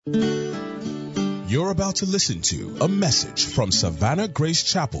You're about to listen to a message from Savannah Grace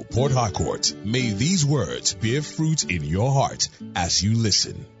Chapel, Port Harcourt. May these words bear fruit in your heart as you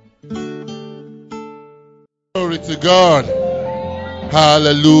listen. Glory to God.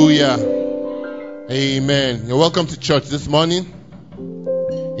 Hallelujah. Amen. You're welcome to church this morning.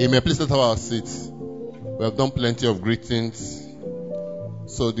 Amen. Please let's have our seats. We have done plenty of greetings.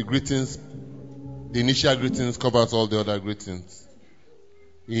 So the initial greetings covers all the other greetings.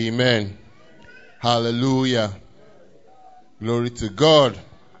 Amen. Hallelujah. Glory to God.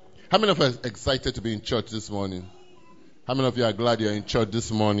 How many of us are excited to be in church this morning? How many of you are glad you're in church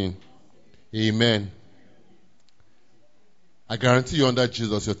this morning? Amen. I guarantee you under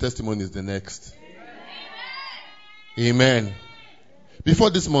Jesus, your testimony is the next. Amen.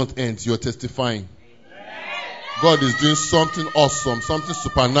 Before this month ends, you're testifying. God is doing something awesome, something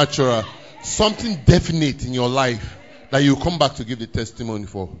supernatural, something definite in your life that you come back to give the testimony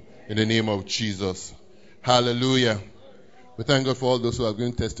for. In the name of Jesus. Hallelujah. We thank God for all those who are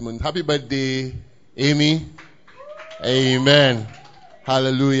giving testimony. Happy birthday, Amy. Amen.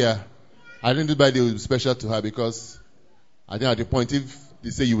 Hallelujah. I think this birthday will be special to her because I think at the point if they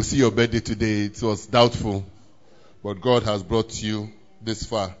say you will see your birthday today, it was doubtful. But God has brought you this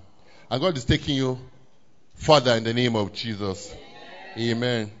far. And God is taking you further in the name of Jesus.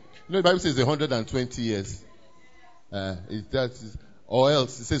 Amen. You know the Bible says 120 years. Or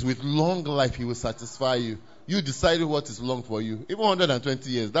else, it says, with long life, he will satisfy you. You decided what is long for you. Even 120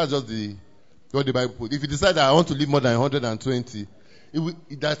 years, that's just what the Bible put. If you decide that I want to live more than 120,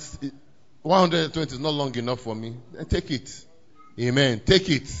 120 is not long enough for me, then take it. Amen. Take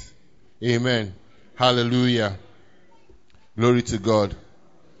it. Amen. Hallelujah. Glory to God.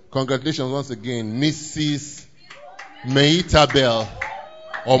 Congratulations once again, Mrs. Meitabel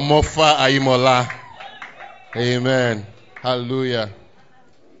Omofa Aimola. Amen. Hallelujah.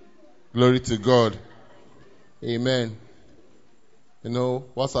 Glory to God. Amen. You know,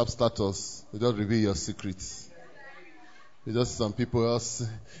 WhatsApp status, you just reveal your secrets. You just some people else,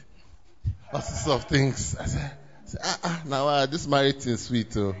 all sorts of things. I say, now this marriage is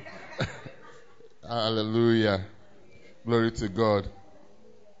sweet. Oh. Hallelujah. Glory to God.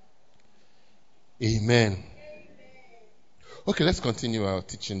 Amen. Okay, let's continue our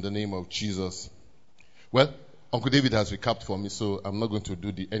teaching in the name of Jesus. Well, Uncle David has recapped for me, so I'm not going to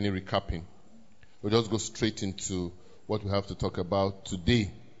do any recapping. We'll just go straight into what we have to talk about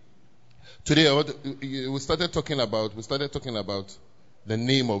today. Today, we started talking about the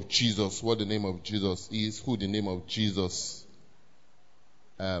name of Jesus, what the name of Jesus is, who the name of Jesus,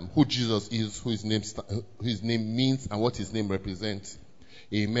 who Jesus is, who his name means, and what his name represents.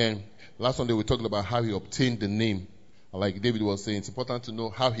 Amen. Last Sunday we talked about how he obtained the name. Like David was saying, it's important to know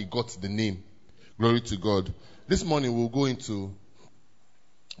how he got the name. Glory to God. This morning we'll go into,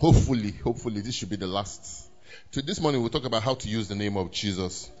 hopefully this should be the last. So this morning we'll talk about how to use the name of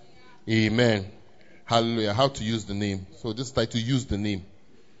Jesus. Amen. Hallelujah. How to use the name. So this title, use the name.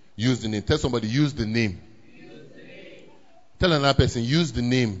 Use the name. Tell somebody, use the name. Use the name. Tell another person, use the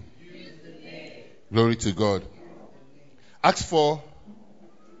name. Use the name. Glory to God. Acts 4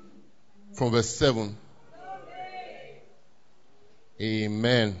 from verse 7.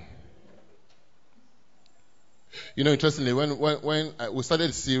 Amen. You know, interestingly, when we started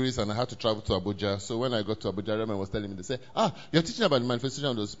the series and I had to travel to Abuja, so when I got to Abuja, Raymond was telling me, they said, you're teaching about the manifestation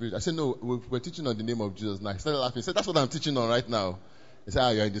of the Spirit. I said, no, we're teaching on the name of Jesus now. He started laughing. He said, that's what I'm teaching on right now. He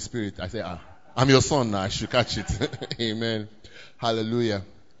said, you're in the Spirit. I said, I'm your son now. I should catch it. Amen. Hallelujah.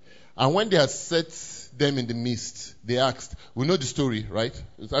 And when they had set them in the midst, they asked, we know the story, right?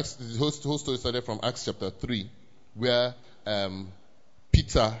 The whole story started from Acts chapter 3, where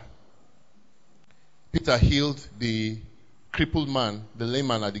Peter healed the crippled man, the lame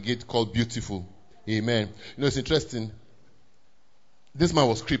man at the gate called Beautiful. Amen. You know, it's interesting. This man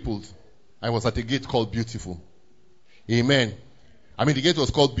was crippled and was at a gate called Beautiful. Amen. I mean, the gate was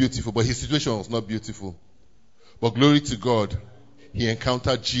called Beautiful, but his situation was not beautiful. But glory to God, he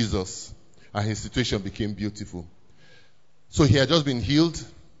encountered Jesus and his situation became beautiful. So he had just been healed.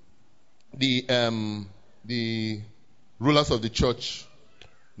 The rulers of the church,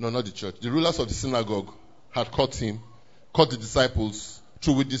 no, not the church, the rulers of the synagogue had caught the disciples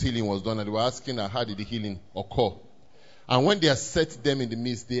through which this healing was done, and they were asking how did the healing occur. And when they had set them in the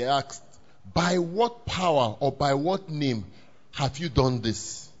midst, they asked, by what power or by what name have you done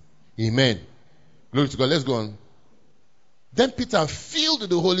this? Amen. Glory to God. Let's go on. Then Peter, filled with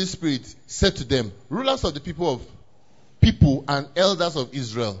the Holy Spirit, said to them, rulers of the people and elders of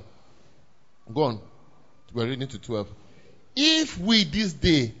Israel. Go on. We're reading to 12. If we this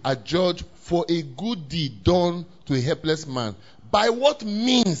day are judged for a good deed done to a helpless man, by what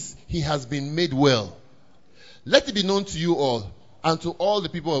means he has been made well. Let it be known to you all and to all the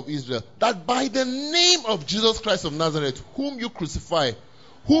people of Israel that by the name of Jesus Christ of Nazareth, whom you crucify,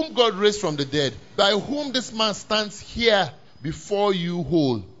 whom God raised from the dead, by whom this man stands here before you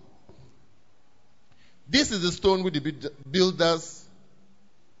whole. This is the stone which the builders,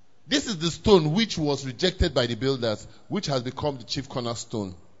 this is the stone which was rejected by the builders, which has become the chief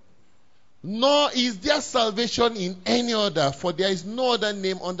cornerstone. Nor is there salvation in any other, for there is no other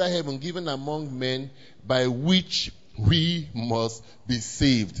name under heaven given among men by which we must be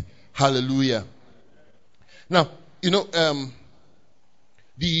saved. Hallelujah. Now,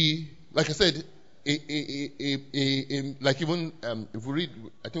 like I said, like even if we read,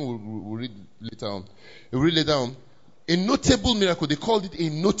 I think we'll read later on. We'll read later on. A notable miracle. They called it a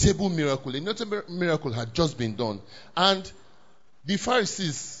notable miracle. A notable miracle had just been done, and the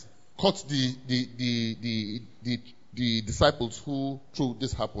Pharisees caught the disciples who through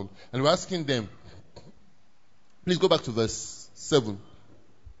this happened, and were asking them. Please go back to verse 7.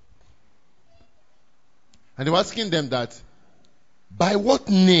 And they were asking them that, by what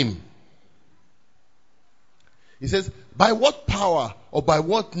name? He says, by what power or by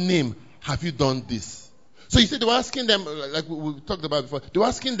what name have you done this? So you see, they were asking them, like we talked about before, they were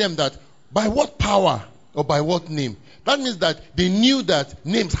asking them that, by what power or by what name? That means that they knew that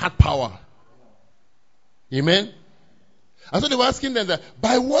names had power. Amen? And so they were asking them that,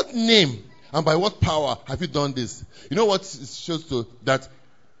 by what name and by what power have you done this? You know what it shows to that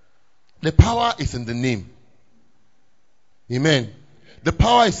the power is in the name. Amen. The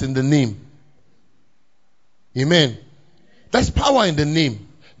power is in the name. Amen. There's power in the name.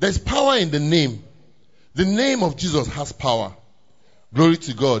 There's power in the name. The name of Jesus has power. Glory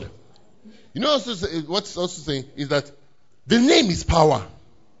to God. You know what's also saying is that the name is power.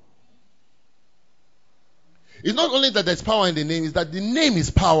 It's not only that there's power in the name, it's that the name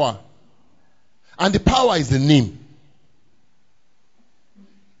is power. And the power is the name.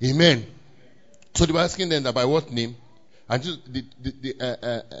 Amen. So they were asking them that by what name? And just the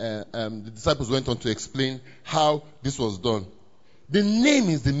disciples went on to explain how this was done. The name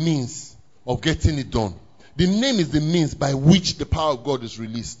is the means of getting it done. The name is the means by which the power of God is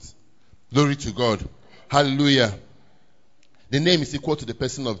released. Glory to God. Hallelujah. The name is equal to the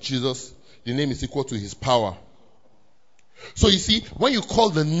person of Jesus. The name is equal to his power. So you see, when you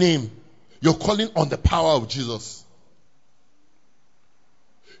call the name, you're calling on the power of Jesus.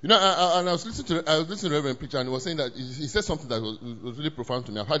 You know, and I was listening to the Reverend Preacher, and he was saying that he said something that was really profound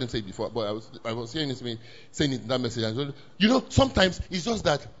to me. I've heard him say it before, but I was hearing him saying it in that message. And you know, sometimes it's just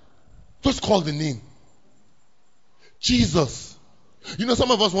that, just call the name. Jesus. You know, some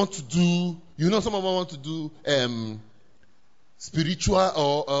of us want to do spiritual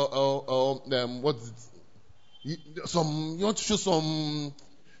or what's it? You want to show some,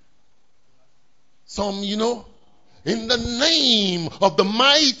 in the name of the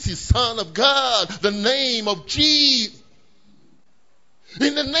mighty Son of God, the name of Jesus,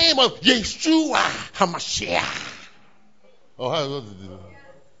 in the name of Yeshua HaMashiach. Oh, how was it?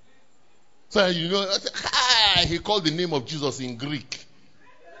 So, he called the name of Jesus in Greek.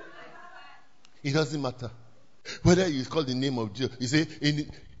 It doesn't matter. Whether you call the name of Jesus, you say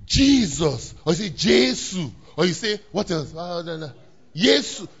in Jesus, or you say Jesus, or you say what else?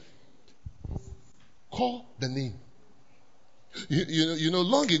 Yes. Call the name.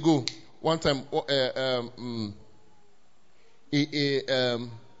 Long ago, one time, a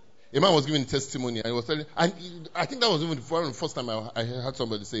man was giving a testimony, and he was telling, and I think that was even the first time I heard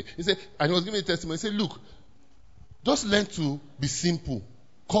somebody say. He said, and he was giving a testimony. He said, "Look, just learn to be simple.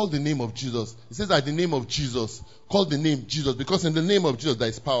 Call the name of Jesus." He says, "At the name of Jesus, call the name Jesus, because in the name of Jesus there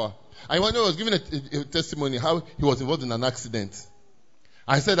is power." And when he was giving a testimony how he was involved in an accident,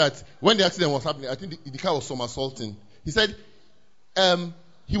 I said that when the accident was happening, I think the car was somersaulting. He said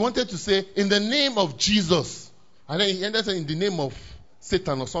he wanted to say in the name of Jesus, and then he ended up saying in the name of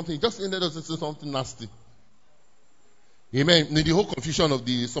Satan or something. He just ended up saying something nasty. Amen. In the whole confusion of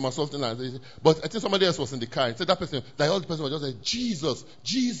the somersaulting, but I think somebody else was in the car. He said that person, the other person was just like Jesus,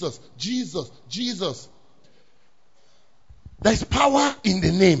 Jesus, Jesus, Jesus. There is power in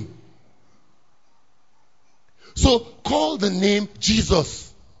the name. So call the name Jesus.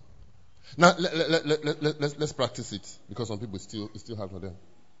 Now let's practice it, because some people still have them.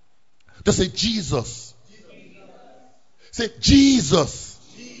 Just say Jesus. Say Jesus.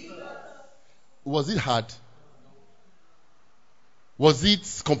 Was it hard? Was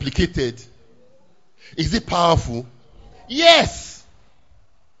it complicated? Is it powerful? Yes.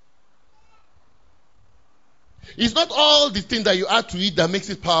 It's not all the thing that you add to it that makes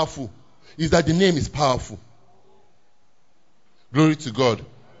it powerful. It's that the name is powerful. Glory to God.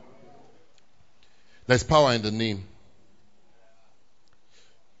 There's power in the name.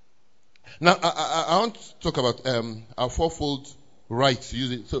 Now, I want to talk about our fourfold right to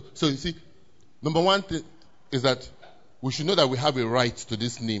use it. So you see, number one thing is that we should know that we have a right to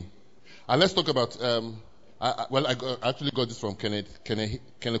this name. And let's talk about, I actually got this from Kenneth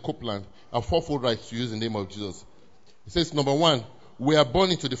Copeland. Our fourfold right to use the name of Jesus. It says, number one, we are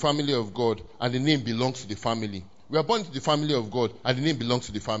born into the family of God and the name belongs to the family. We are born into the family of God and the name belongs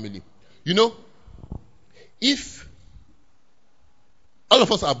to the family. You know, if all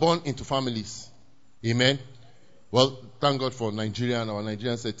of us are born into families, amen. Well, thank God for Nigeria and our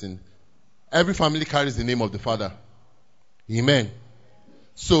Nigerian setting. Every family carries the name of the father. Amen.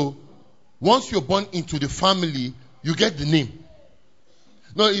 So, once you're born into the family, you get the name.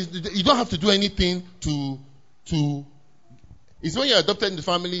 No, you don't have to do anything to. It's when you're adopted in the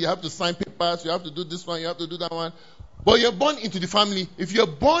family, you have to sign papers, you have to do this one, you have to do that one. But you're born into the family. If you're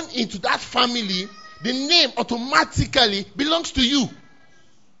born into that family, the name automatically belongs to you.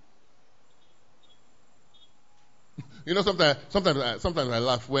 You know, sometimes I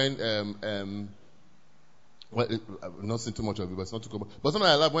laugh when well, I'm not saying too much of it, but it's not too common. But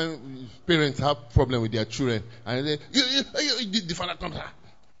sometimes I laugh when parents have problem with their children, and they say, the father comes out.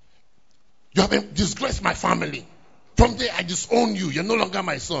 You have disgraced my family. From there, I disown you. You're no longer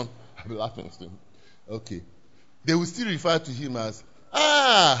my son. I'll be laughing. Okay. They will still refer to him as,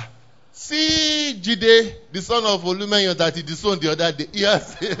 see Jide, the son of Olumeyan that he disowned the other day.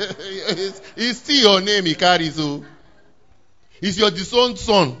 Yes, it's still your name he carries. So. He's your disowned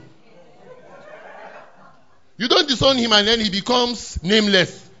son. You don't disown him and then he becomes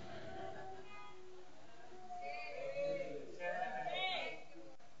nameless.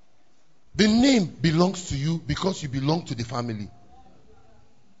 The name belongs to you because you belong to the family.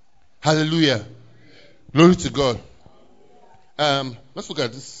 Hallelujah. Glory to God. Let's look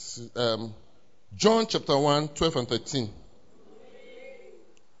at this. John chapter 1, 12 and 13.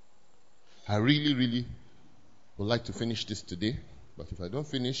 I really would like to finish this today. But if I don't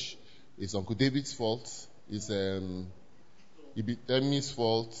finish, it's Uncle David's fault. It's Ibitemi's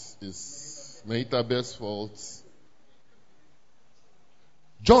fault. It's Meitabel's fault.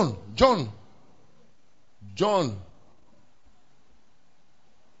 John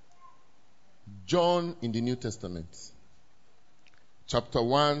in the New Testament, chapter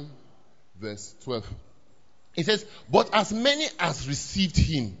 1, verse 12. It says, but as many as received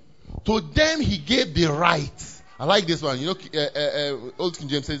him, to them he gave the right. I like this one. You know, Old King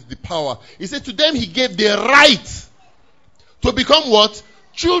James says the power. He said to them he gave the right to become what?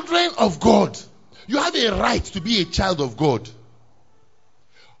 Children of God. You have a right to be a child of God.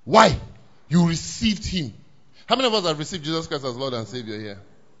 Why? You received him. How many of us have received Jesus Christ as Lord and Savior here?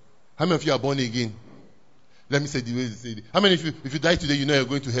 How many of you are born again? Let me say the way they say it. How many of you, if you die today, you know you're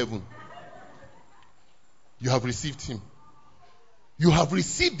going to heaven? You have received him. You have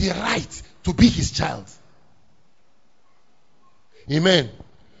received the right to be his child. Amen.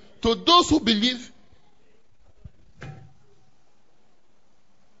 To those who believe,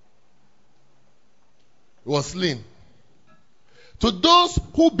 was slain. To those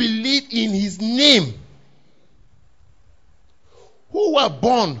who believe in his name, who were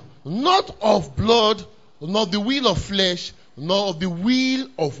born not of blood, nor the will of flesh, nor of the will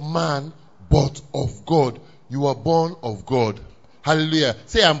of man, but of God. You are born of God. Hallelujah.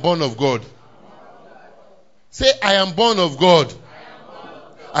 Say, I'm born of God. Say, I am born of God.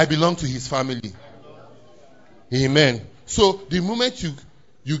 I belong to his family. Amen. So the moment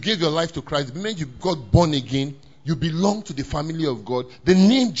you gave your life to Christ, the moment you got born again, you belong to the family of God. The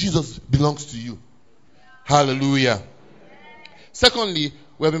name Jesus belongs to you. Hallelujah. Secondly,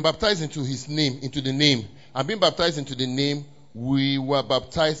 we have been baptized into his name, into the name. And being baptized into the name, we were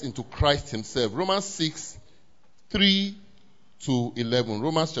baptized into Christ himself. Romans 6, 3 to 11.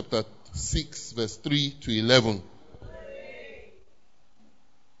 Romans chapter 6, verse 3 to 11.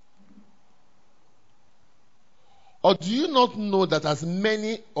 Or do you not know that as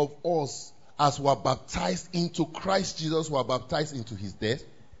many of us as were baptized into Christ Jesus were baptized into his death?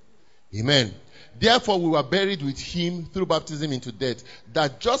 Amen. Therefore we were buried with him through baptism into death,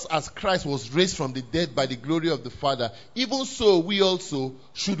 that just as Christ was raised from the dead by the glory of the Father, even so we also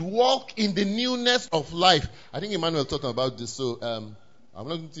should walk in the newness of life. I think Emmanuel talked about this, so I'm not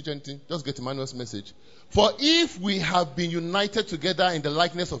going to teach anything. Just get Emmanuel's message. For if we have been united together in the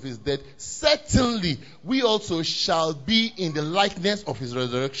likeness of his death, certainly we also shall be in the likeness of his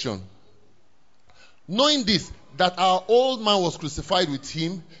resurrection. Knowing this, that our old man was crucified with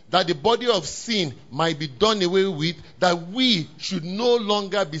him, that the body of sin might be done away with, that we should no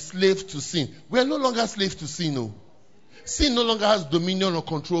longer be slaves to sin. We are no longer slaves to sin, no. Sin no longer has dominion or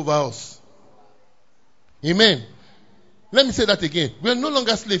control over us. Amen. Let me say that again. We are no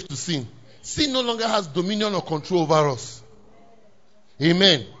longer slaves to sin. Sin no longer has dominion or control over us.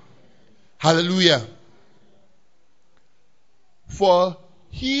 Amen. Hallelujah. For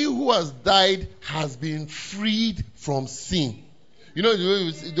he who has died has been freed from sin. You know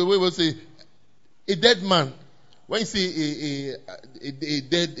the way we say a dead man. When you see a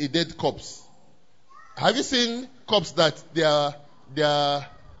dead corpse, have you seen corpse that they are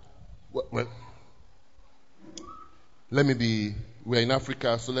well? We're in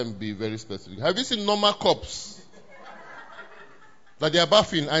Africa, so let me be very specific. Have you seen normal corpse that they are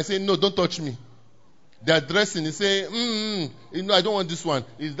bathing and say, no, don't touch me? They are dressing, they say, I don't want this one.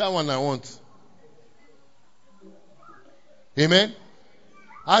 It's that one I want. Amen.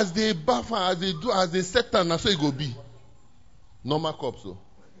 As they bath, as they set down, so it go be. Normal corpse. So.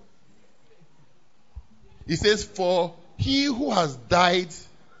 He says, for he who has died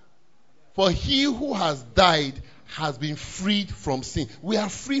has been freed from sin. We are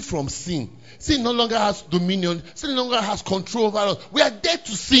free from sin. Sin no longer has dominion. Sin no longer has control over us. We are dead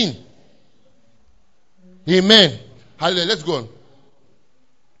to sin. Amen. Hallelujah. Let's go on.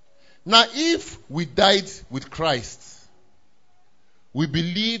 Now, if we died with Christ, we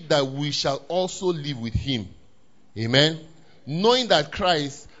believe that we shall also live with him. Amen. Knowing that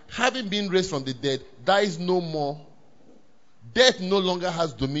Christ, having been raised from the dead, dies no more. Death no longer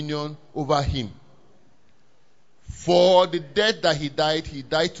has dominion over him. For the death that he died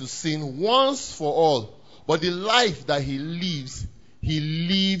to sin once for all. But the life that he lives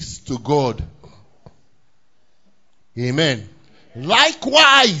to God. Amen.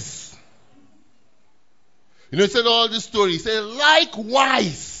 Likewise. You know, he said all this story. He said,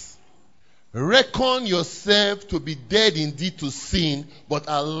 likewise, reckon yourself to be dead indeed to sin, but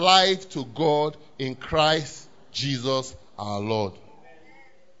alive to God in Christ Jesus our Lord.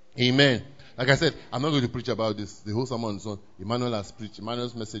 Amen. Like I said, I'm not going to preach about this. The whole sermon is on. Emmanuel has preached.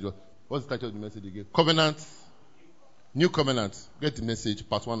 Emmanuel's message was, what's the title of the message again? Covenant. New Covenant. Get the message,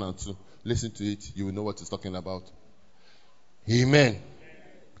 part 1 and 2. Listen to it. You will know what he's talking about. Amen.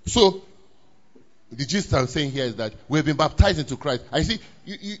 So, the gist I'm saying here is that we've been baptized into Christ. I see,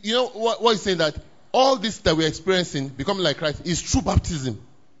 you know what he's saying, that all this that we're experiencing, becoming like Christ, is true baptism.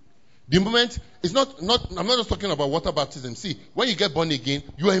 The moment, it's not, I'm not just talking about water baptism. See, when you get born again,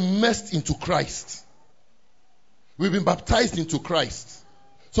 you are immersed into Christ. We've been baptized into Christ.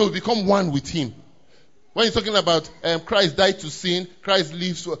 So we become one with him. When you're talking about Christ died to sin, Christ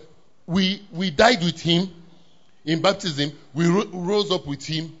lives, we died with him in baptism. We rose up with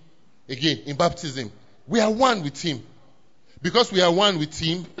him again in baptism. We are one with him. Because we are one with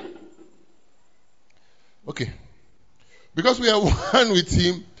him. Okay. Because we are one with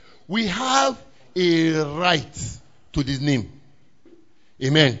him, we have a right to this name.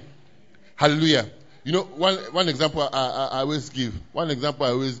 Amen. Hallelujah. You know, one example I always give.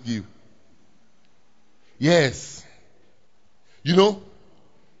 Yes. You know,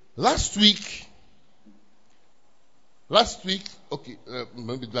 last week, okay,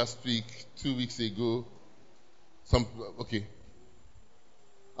 maybe last week, 2 weeks ago,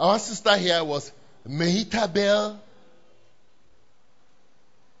 our sister here was Mehitabel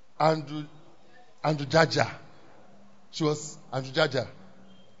Andrew Jaja. She was Andrew Jaja.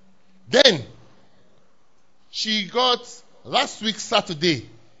 Then, she got, last week Saturday,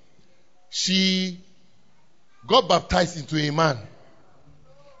 she got baptized into a man.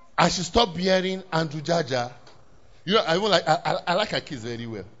 And she stopped bearing Andrew Jaja. You know, I like her kids very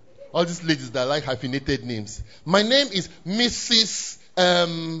well. All these ladies that like hyphenated names. My name is Mrs.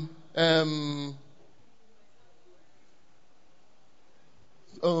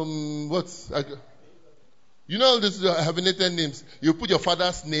 You know all these hyphenated names. You put your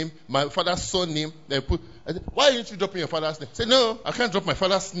father's name, my father's son name, then put. Why aren't you dropping your father's name? Say no, I can't drop my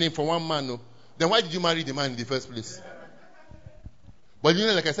father's name for one man. No. Then why did you marry the man in the first place? But you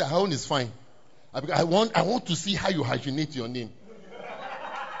know, like I said, her own is fine. I want to see how you hyphenate your name.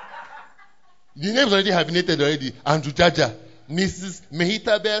 The name's already hyphenated already. Andrew Jaja, Mrs.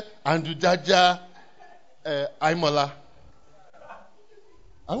 Mehitabel Andrew Jaja Aimola.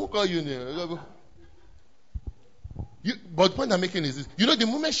 I won't call you name. But the point I'm making is this. You know, the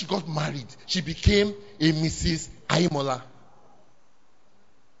moment she got married, she became a Mrs. Aimola.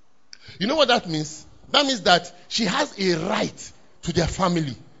 You know what that means? That means that she has a right to their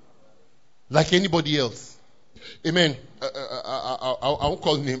family, like anybody else. Amen. I won't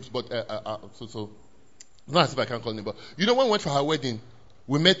call names, but not as if I can't call names. But you know, when we went for her wedding,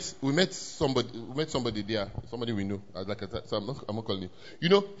 we met somebody there, somebody we know. So I'm not calling him. You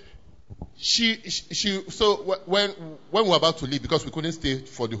know, when we were about to leave, because we couldn't stay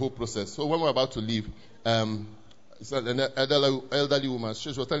for the whole process. So when we were about to leave, it's an elderly woman. She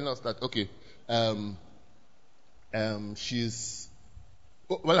was telling us that she's.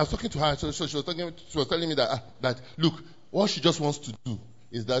 Well, I was talking to her. So she was telling me that look, what she just wants to do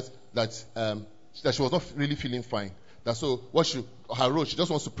is that she was not really feeling fine. That so her role, she just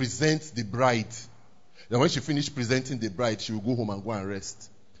wants to present the bride. Then when she finished presenting the bride, she will go home and go and rest.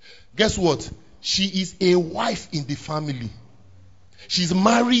 Guess what? She is a wife in the family. She's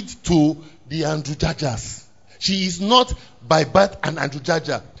married to the Andrew Jajas. She is not by birth an Andrew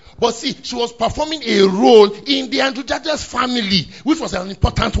Jaja. But see, she was performing a role in the Andrew Jajas family, which was an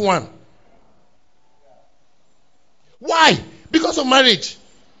important one. Why? Because of marriage.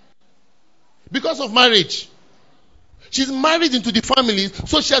 Because of marriage. She's married into the family,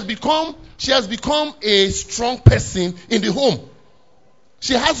 so she has become a strong person in the home.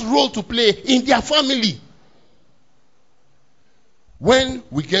 She has a role to play in their family. When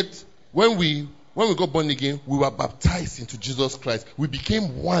we got born again, we were baptized into Jesus Christ. We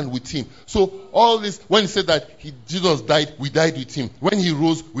became one with Him. So all this, when He said that Jesus died, we died with Him. When He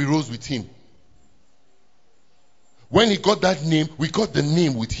rose, we rose with Him. When He got that name, we got the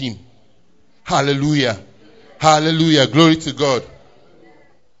name with Him. Hallelujah. Hallelujah. Glory to God.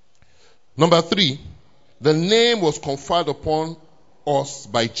 Number 3, the name was conferred upon us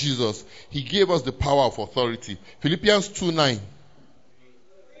by Jesus. He gave us the power of authority. Philippians 2:9.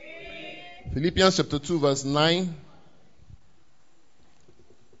 Philippians chapter 2 verse 9.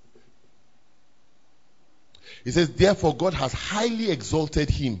 It says, therefore God has highly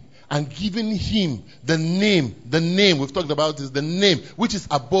exalted Him and given Him the name we've talked about is the name which is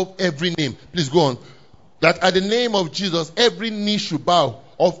above every name. Please go on. That at the name of Jesus every knee should bow,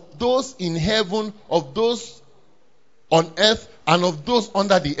 of those in heaven, of those on earth, and of those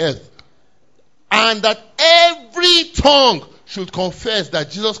under the earth. And that every tongue should confess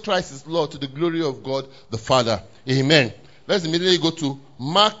that Jesus Christ is Lord, to the glory of God the Father. Amen. Let's immediately go to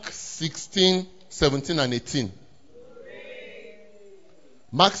Mark 16, 17 and 18.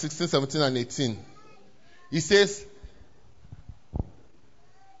 Mark 16, 17 and 18. He says,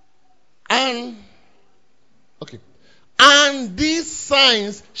 and these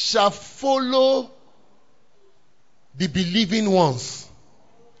signs shall follow the believing ones.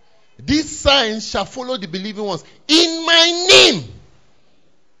 These signs shall follow the believing ones. In my name,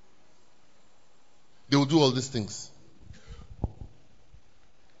 they will do all these things.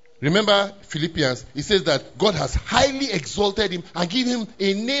 Remember Philippians, it says that God has highly exalted Him and given Him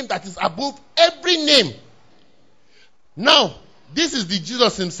a name that is above every name. Now, this is the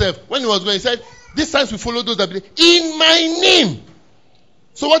Jesus Himself. When He was going, He said, these signs will follow those that believe in my name.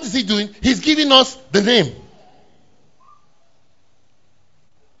 So what is He doing? He's giving us the name.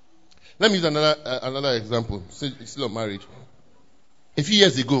 Let me use another example. Still on marriage. A few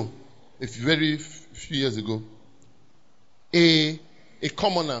years ago, a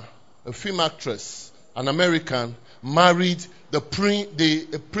commoner, a film actress, an American, married the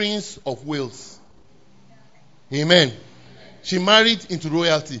Prince of Wales. Amen. She married into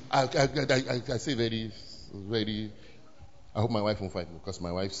royalty. I say very, I hope my wife won't fight me because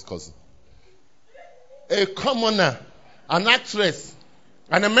my wife's cousin. A commoner, an actress,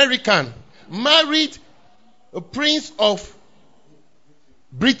 an American, married a prince of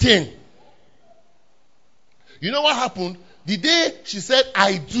Britain. You know what happened? The day she said,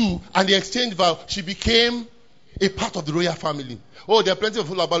 I do, and the exchange vow, she became a part of the royal family. Oh, there are plenty of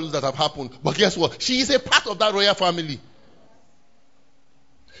hulabalus that have happened. But guess what? She is a part of that royal family.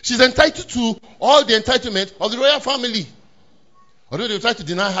 She's entitled to all the entitlement of the royal family. Although they try to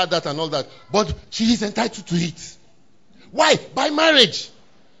deny her that and all that. But she is entitled to it. Why? By marriage.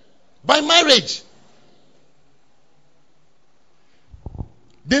 By marriage.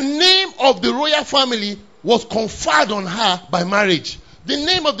 The name of the royal family was conferred on her by marriage.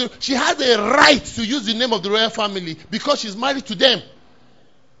 She has a right to use the name of the royal family because she's married to them.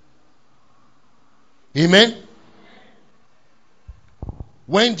 Amen.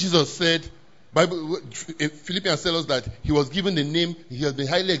 When Jesus said, Philippians tells us that He was given the name, He has been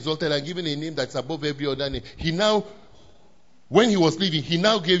highly exalted and given a name that's above every other name. When He was leaving, He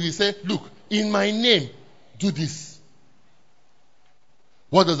now He said, look, in my name, do this.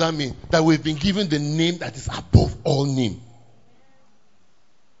 What does that mean? That we've been given the name that is above all name.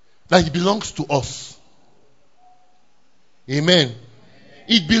 That it belongs to us. Amen.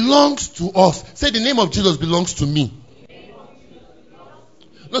 It belongs to us. Say, the name of Jesus belongs to me.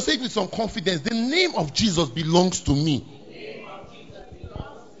 No, say it with some confidence. The name of Jesus belongs to me.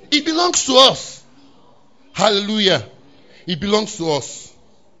 It belongs to us. Hallelujah. It belongs to us.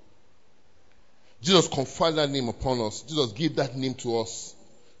 Jesus conferred that name upon us. Jesus gave that name to us.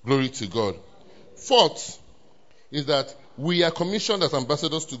 Glory to God. Fourth is that we are commissioned as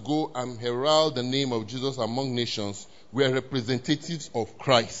ambassadors to go and herald the name of Jesus among nations. We are representatives of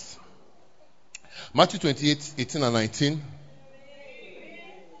Christ. Matthew 28, 18 and 19.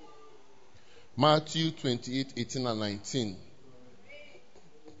 Matthew 28, 18 and 19.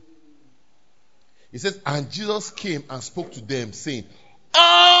 It says, and Jesus came and spoke to them, saying,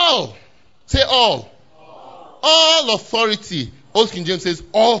 all, say all authority, Old King James says,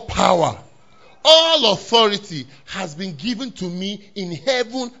 all power, all authority has been given to me in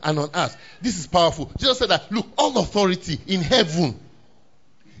heaven and on earth. This is powerful. Jesus said that, look, all authority in heaven.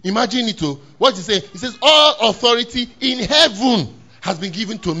 Imagine it. What he say? He says, all authority in heaven has been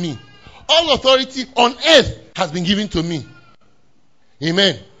given to me. All authority on earth has been given to me.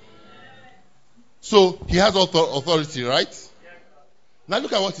 Amen. So he has authority, right? Now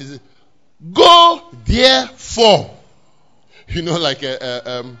look at what he says. Go therefore. You know, like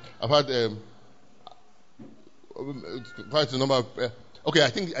I've had quite a number of. Okay, I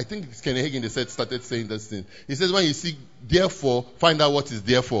think it's Kenny Hagin started saying this thing. He says when you see therefore, find out what is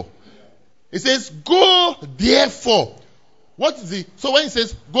therefore. He says go therefore. What is it? So when he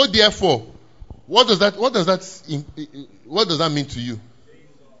says go therefore, what does that mean to you?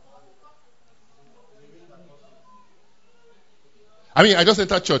 I mean, I just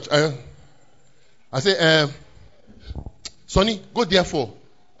entered church. I say, Sonny, go therefore,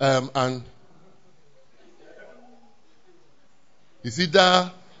 and you see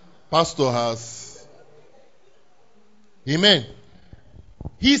that pastor has, amen.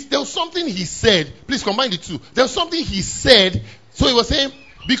 There was something he said. Please combine the two. There was something he said. So he was saying,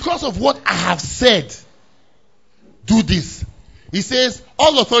 because of what I have said, do this. He says,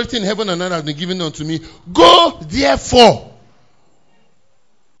 all authority in heaven and earth has been given unto me. Go therefore.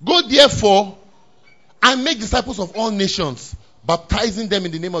 Go therefore and make disciples of all nations, baptizing them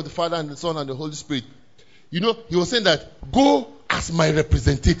in the name of the Father and the Son and the Holy Spirit. You know, he was saying that go as my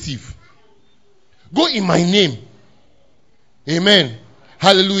representative. Go in my name. Amen.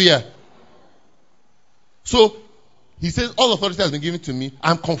 Hallelujah. So, he says, all authority has been given to me.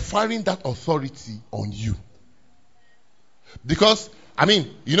 I'm conferring that authority on you. Because, I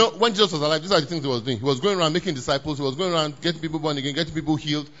mean, you know, when Jesus was alive, these are the things he was doing. He was going around making disciples. He was going around getting people born again, getting people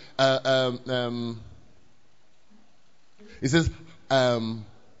healed. It says,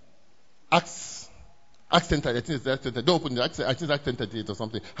 Acts 10:38. I think it's Acts 10:38. Don't open it. I think it's Acts 10:38 or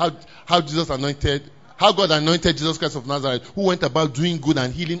something. How God anointed Jesus Christ of Nazareth, who went about doing good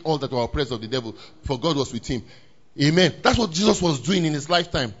and healing all that were oppressed of the devil, for God was with him. Amen. That's what Jesus was doing in his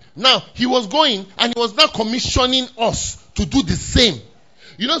lifetime. Now, he was going and he was now commissioning us to do the same.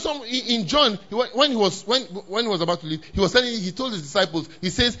 You know, in John, when he was about to leave, he told his disciples, he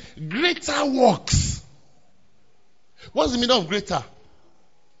says, greater works. What's the meaning of greater?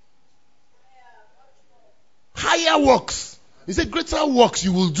 Higher works. He said, greater works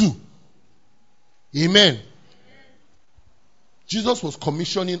you will do. Amen. Jesus was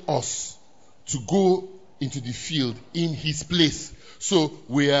commissioning us to go into the field in his place. So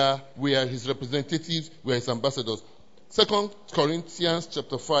we are his representatives, we are his ambassadors. 2 Corinthians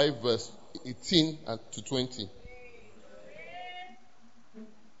chapter 5 verse 18 to 20.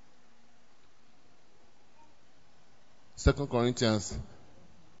 Second Corinthians.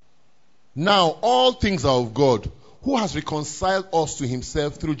 Now all things are of God, who has reconciled us to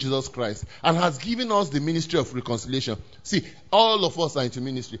himself through Jesus Christ and has given us the ministry of reconciliation. See, all of us are into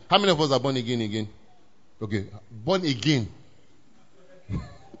ministry. How many of us are born again? Okay, born again.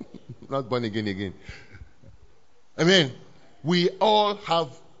 Not born again. I mean, we all have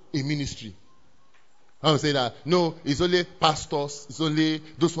a ministry. I would say that, no, it's only pastors, it's only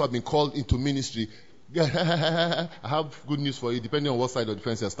those who have been called into ministry. I have good news for you, depending on what side of the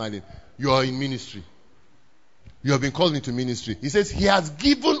fence you're standing. You are in ministry. You have been called into ministry. He says he has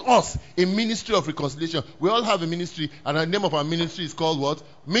given us a ministry of reconciliation. We all have a ministry, and the name of our ministry is called what?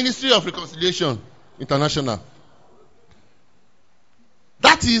 Ministry of Reconciliation International.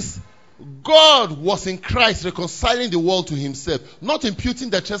 That is, God was in Christ reconciling the world to himself, not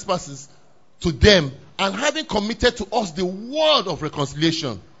imputing their trespasses to them, and having committed to us the word of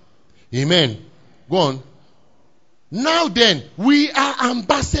reconciliation. Amen. Go on. Now then, we are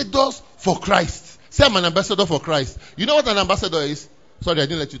ambassadors for Christ. Say, I'm an ambassador for Christ. You know what an ambassador is? Sorry, I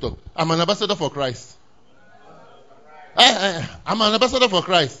didn't let you talk. I'm an ambassador for Christ. I'm an ambassador for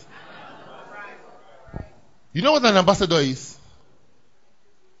Christ. You know what an ambassador is?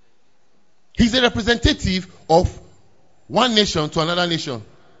 He's a representative of one nation to another nation.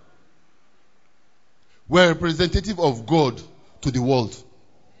 We're a representative of God to the world.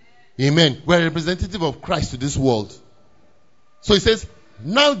 Amen. We're a representative of Christ to this world. So he says,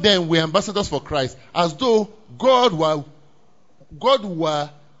 now then we're ambassadors for Christ, as though God were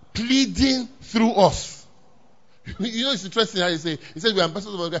pleading through us. You know, it's interesting how he says we're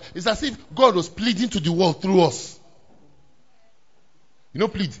ambassadors for Christ. It's as if God was pleading to the world through us. You know,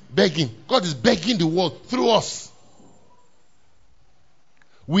 plead, begging. God is begging the world through us.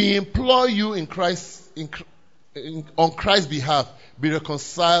 We implore you in Christ, on Christ's behalf, be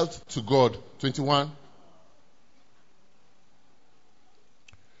reconciled to God. 21.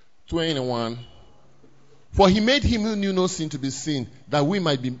 For he made him who knew no sin to be sin, that we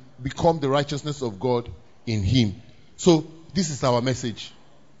might become the righteousness of God in him. So this is our message.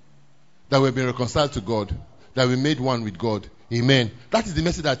 That we've been reconciled to God. That we made one with God. Amen. That's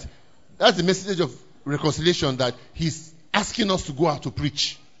the message of reconciliation that he's asking us to go out to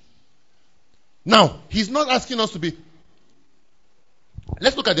preach. Now, he's not asking us to be...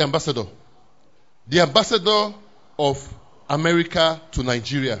 Let's look at the ambassador. The ambassador of America to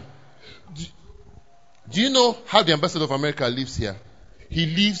Nigeria. Do you know how the ambassador of America lives here? He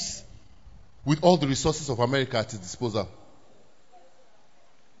lives with all the resources of America at his disposal.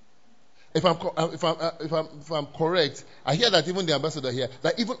 If I'm correct, I hear that even the ambassador here,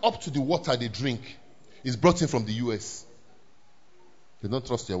 that even up to the water they drink is brought in from the US. They don't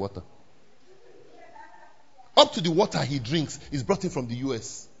trust your water. Up to the water he drinks is brought in from the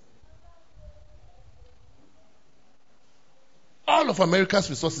US. All of America's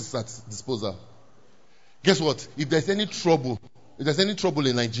resources at disposal. Guess what? If there's any trouble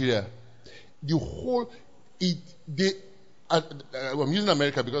in Nigeria, I'm using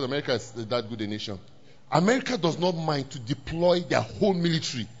America because America is that good a nation. America does not mind to deploy their whole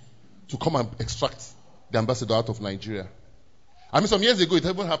military to come and extract the ambassador out of Nigeria. I mean, some years ago it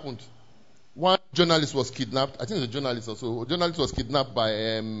even happened. One journalist was kidnapped. I think it's a journalist also. A journalist was kidnapped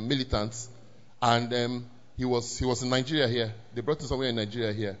by militants, and he was in Nigeria here. They brought him somewhere in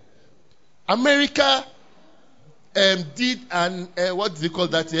Nigeria here. America did an what do they call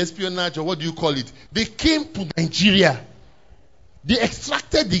that? Espionage, or what do you call it? They came to Nigeria. They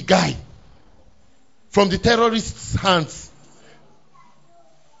extracted the guy from the terrorists' hands.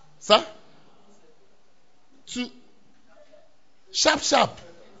 Sir? Sharp.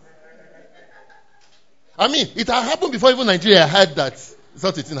 I mean, it had happened before even Nigeria heard that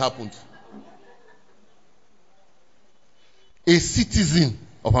such a thing happened. A citizen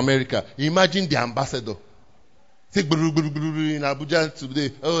of America. Imagine the ambassador. Take in Abuja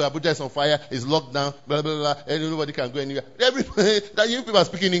today. Oh, Abuja is on fire. It's locked down. Blah blah blah. And nobody can go anywhere. That you people are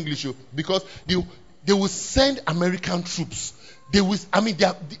speaking English because they will send American troops. They will. I mean, they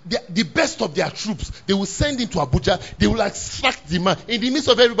are the best of their troops. They will send into Abuja. They will extract the man in the midst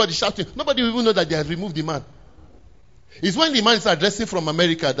of everybody shouting. Nobody will even know that they have removed the man. It's when the man is addressing from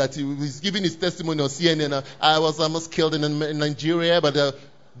America that he is giving his testimony on CNN. I was almost killed in Nigeria, but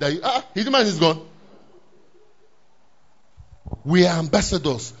his man is gone. We are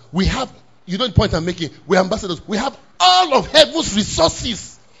ambassadors. We have, you know the point I'm making? We are ambassadors. We have all of heaven's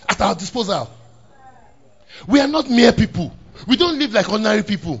resources at our disposal. We are not mere people. We don't live like ordinary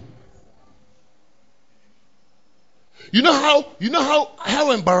people. You know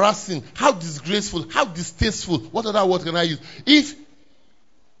how embarrassing, how disgraceful, how distasteful, what other word can I use? If,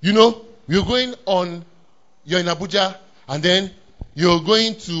 you're in Abuja, and then you're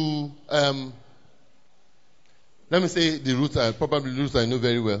going to, let me say the route, probably the route I know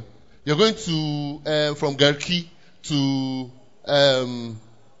very well. You're going to, from Garki to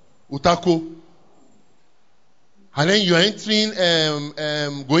Utako. And then you're entering,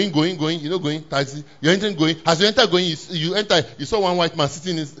 going, taxi. You're entering, going. As you enter, going, you saw one white man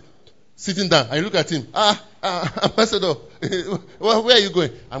sitting down. And you look at him. Ambassador, where are you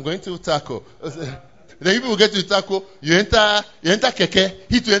going? I'm going to Utako. Then you people get to Utako, you enter Keke.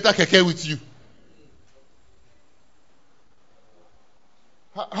 He to enter Keke with you.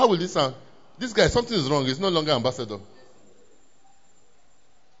 How will this sound? This guy, something is wrong. He's no longer ambassador.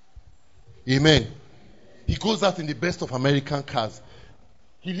 Amen. He goes out in the best of American cars.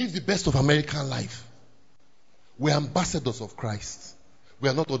 He lives the best of American life. We are ambassadors of Christ. We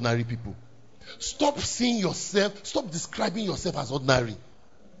are not ordinary people. Stop describing yourself as ordinary.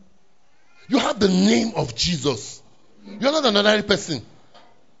 You have the name of Jesus. You're not an ordinary person.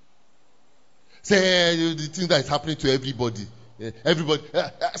 Say the thing that is happening to everybody. Everybody.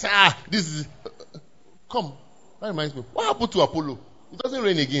 This is. Come. That reminds me. What happened to Apollo? It doesn't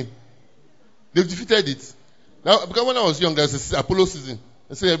rain again. They've defeated it. Now, because when I was young, there's Apollo season.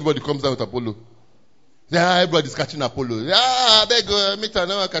 I say everybody comes down with Apollo. Everybody's catching Apollo. There go, me too, I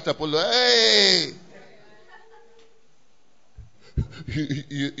never catch Apollo. Hey!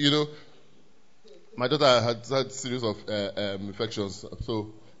 You know, my daughter had a series of infections.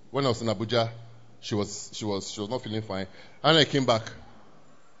 So when I was in Abuja, she was not feeling fine. And I came back.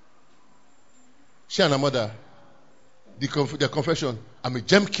 She and her mother, their confession, I'm a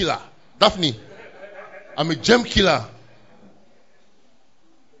gem killer. Daphne, I'm a gem killer.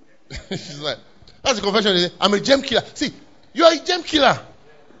 She's like, that's the confession. I'm a gem killer. See, you are a gem killer.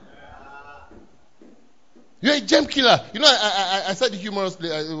 You're a gem killer. You know, I said it humorously,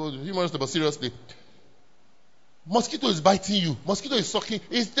 it was humorous, but seriously. Mosquito is biting you. Mosquito is sucking.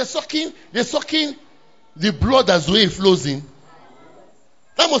 They're sucking the blood as the way it flows in.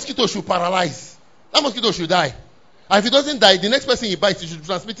 That mosquito should paralyze. That mosquito should die. And if it doesn't die, the next person he bites, you should be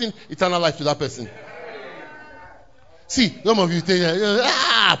transmitting eternal life to that person. See, some of you think,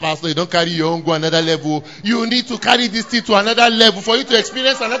 Pastor, you don't carry your own go another level. You need to carry this thing to another level for you to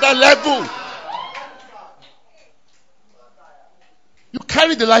experience another level. You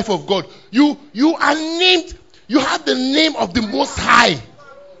carry the life of God. You are named. You have the name of the Most High.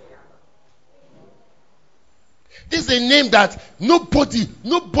 This is a name that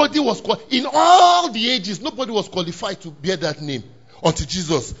nobody was in all the ages. Nobody was qualified to bear that name until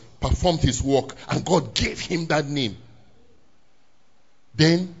Jesus performed his work and God gave him that name.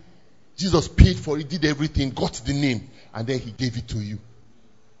 Then Jesus paid for it, did everything, got the name, and then he gave it to you.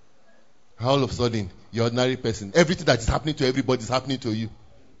 All of a sudden, you're an ordinary person. Everything that is happening to everybody is happening to you.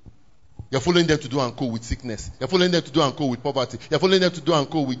 You're following them to do and co with sickness. You're following them to do and co with poverty. You're following them to do and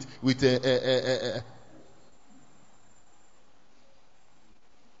co with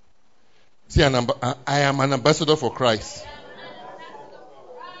See, I am an ambassador for Christ.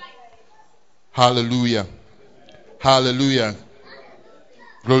 Hallelujah. Hallelujah.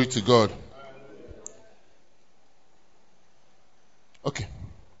 Glory to God. Okay.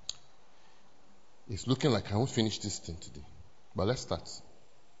 It's looking like I won't finish this thing today. But let's start.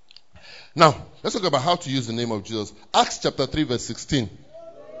 Now, let's talk about how to use the name of Jesus. Acts chapter 3 verse 16.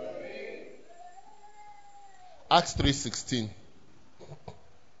 Acts 3:16.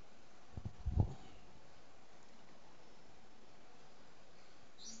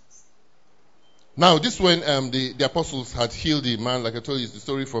 Now, this when the apostles had healed the man, like I told you, it's the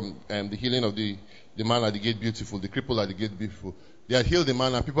story from the healing of the man at the gate beautiful, the cripple at the gate beautiful. They had healed the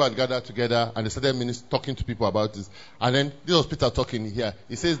man and people had gathered together and they started talking to people about this. And then this was Peter talking here.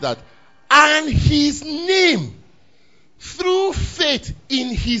 He says that, and his name, through faith in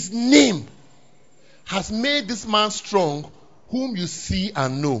his name, has made this man strong, whom you see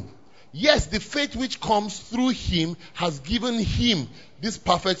and know. Yes, the faith which comes through him has given him this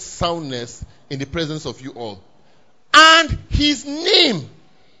perfect soundness in the presence of you all. And his name,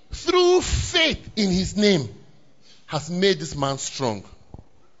 through faith in his name, has made this man strong.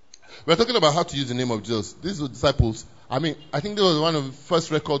 We're talking about how to use the name of Jesus. These were disciples. I think this was one of the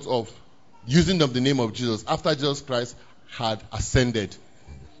first records of using of the name of Jesus after Jesus Christ had ascended.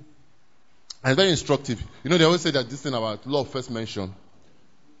 And very instructive. You know, they always say that this thing about law of first mention.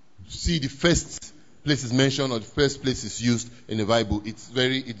 See the first place is mentioned or the first place is used in the Bible.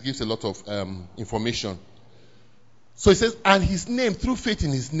 It gives a lot of information. So it says, and his name, through faith in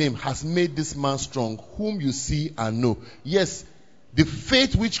his name, has made this man strong, whom you see and know. Yes, the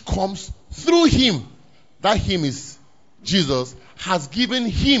faith which comes through him, that him is Jesus, has given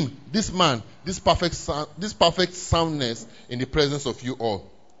him, this man, this perfect soundness in the presence of you all.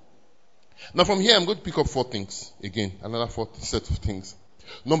 Now from here, I'm going to pick up 4 things. Again, another 4 set of things.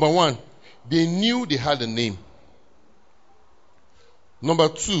 Number 1, they knew they had a name. Number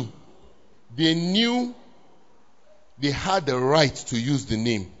 2, they knew they had the right to use the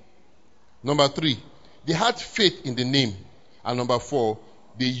name. Number 3, they had faith in the name. And number 4,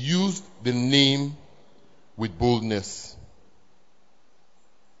 they used the name with boldness.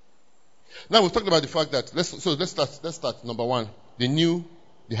 Now we've talked about the fact that, let's start. Number 1, they knew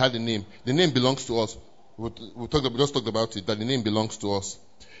they had the name. The name belongs to us. We just talked about it, that the name belongs to us.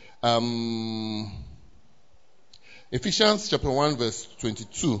 Ephesians chapter 1 verse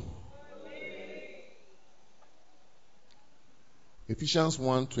 22. Ephesians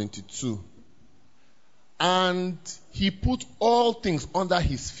 1:22. And he put all things under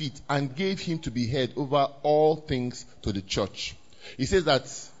his feet and gave him to be head over all things to the church. He says that,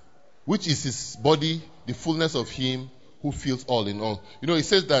 which is his body, the fullness of him who fills all in all. You know, he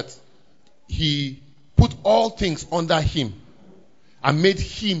says that he put all things under him and made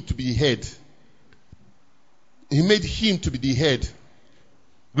him to be the head. He made him to be the head.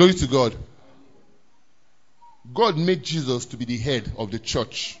 Glory to God. God made Jesus to be the head of the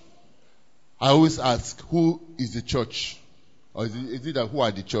church. I always ask, who is the church? Or is it that who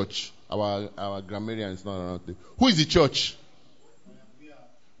are the church? Our grammarian is not around there. Who is the church?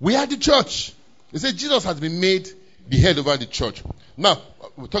 We are the church. He said Jesus has been made the head over the church. Now,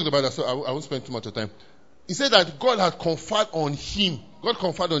 we talked about that, so I won't spend too much of time. He said that God had conferred on him, God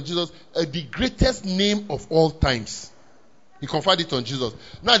conferred on Jesus the greatest name of all times. He conferred it on Jesus.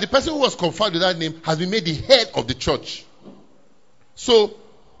 Now, the person who was conferred with that name has been made the head of the church. So,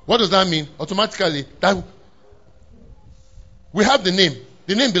 what does that mean? Automatically, that we have the name.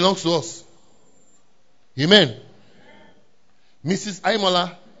 The name belongs to us. Amen. Mrs.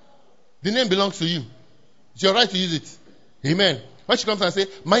 Aimola, the name belongs to you. It's your right to use it. Amen. When she comes and say,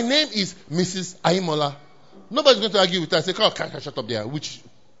 my name is Mrs. Aimola, nobody's going to argue with her and say, oh, shut up there.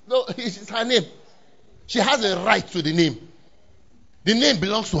 No, it's her name. She has a right to the name. The name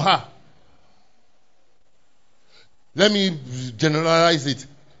belongs to her. Let me generalize it.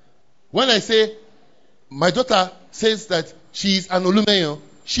 When I say, my daughter says that she is an Olumeyan,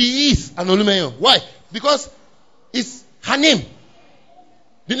 she is an Olumeyan. Why? Because it's her name.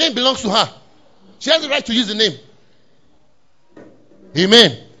 The name belongs to her. She has the right to use the name.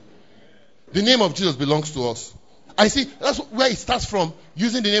 Amen. The name of Jesus belongs to us. I see, that's where it starts from,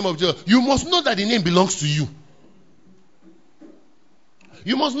 using the name of Jesus. You must know that the name belongs to you.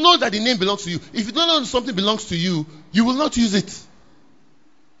 You must know that the name belongs to you. If you don't know something belongs to you, you will not use it.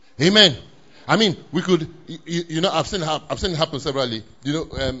 Amen. I mean, we could, I've seen it happen severally.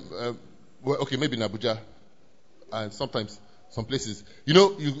 Okay, maybe in Abuja, and sometimes some places.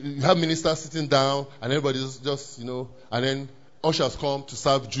 You have ministers sitting down, and everybody's just, and then ushers come to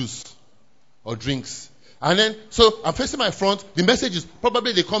serve juice or drinks. And then, so I'm facing my front. The message is,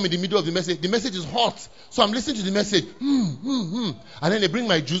 probably they come in the middle of the message. The message is hot. So I'm listening to the message. And then they bring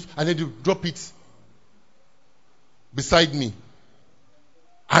my juice and then they drop it beside me.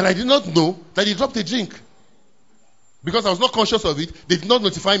 And I did not know that they dropped a drink. Because I was not conscious of it, they did not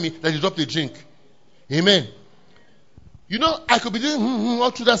notify me that they dropped a drink. Amen. I could be doing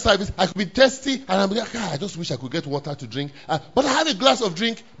all through that service. I could be thirsty and I'm like, I just wish I could get water to drink. But I have a glass of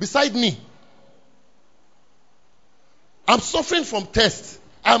drink beside me. I'm suffering from thirst.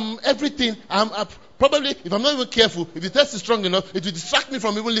 I'm everything. I'm probably, if I'm not even careful, if the thirst is strong enough, it will distract me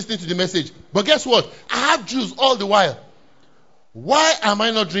from even listening to the message. But guess what? I have juice all the while. Why am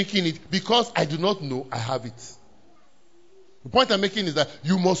I not drinking it? Because I do not know I have it. The point I'm making is that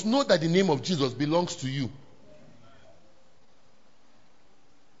you must know that the name of Jesus belongs to you.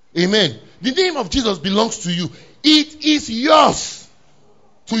 Amen. The name of Jesus belongs to you. It is yours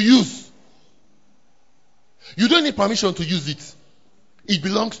to use. You don't need permission to use it. It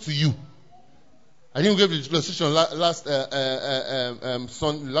belongs to you. I didn't give the illustration last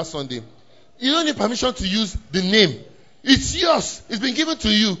Sunday. You don't need permission to use the name. It's yours. It's been given to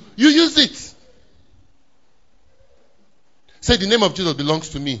you. You use it. Say, the name of Jesus belongs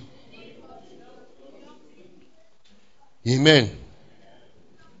to me. Amen.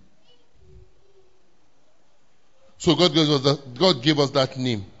 So God gave us that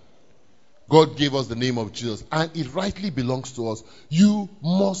name. God gave us the name of Jesus. And it rightly belongs to us.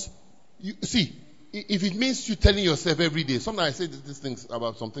 See, if it means you telling yourself every day, sometimes I say these things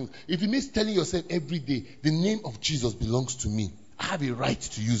about some things. If it means telling yourself every day, the name of Jesus belongs to me, I have a right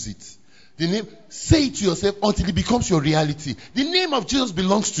to use it. Say it to yourself until it becomes your reality. The name of Jesus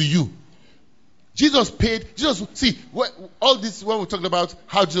belongs to you. All this, when we talked about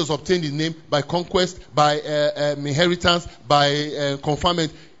how Jesus obtained his name by conquest, by inheritance, by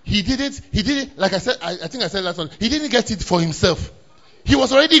confinement, he didn't, like I said, I think I said last one, he didn't get it for himself. He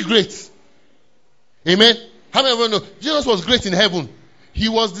was already great. Amen. How many of you know Jesus was great in heaven? He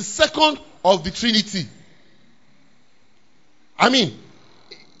was the second of the Trinity. I mean,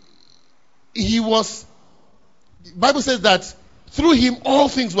 the Bible says that through him all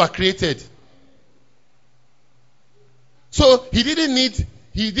things were created. So he didn't need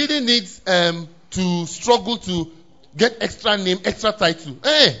to struggle to get extra name, extra title.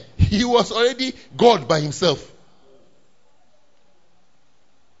 He was already God by himself.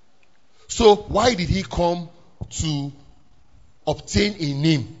 So why did he come to obtain a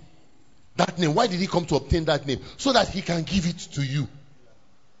name? That name. Why did he come to obtain that name? So that he can give it to you.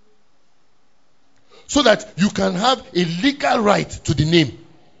 So that you can have a legal right to the name.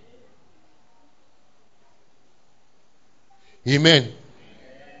 Amen.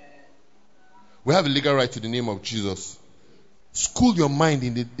 We have a legal right to the name of Jesus. School your mind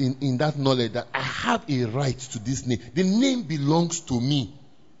in that knowledge that I have a right to this name. The name belongs to me.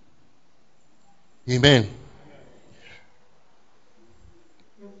 Amen.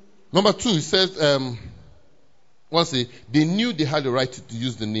 Number 2, it says, they knew they had the right to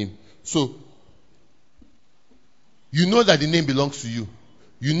use the name. So, you know that the name belongs to you.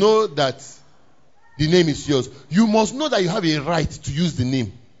 You know that the name is yours. You must know that you have a right to use the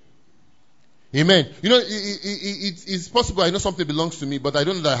name. Amen. You know, it's possible I know something belongs to me, but I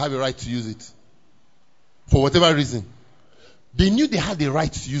don't know that I have a right to use it. For whatever reason. They knew they had the right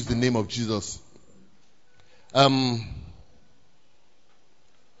to use the name of Jesus.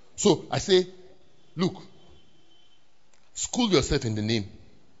 So I say, look, school yourself in the name.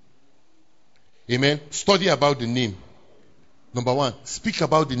 Amen. Study about the name. Number one, speak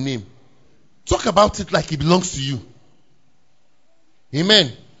about the name. Talk about it like it belongs to you.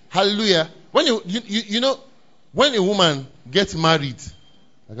 Amen. Hallelujah. When you know, when a woman gets married,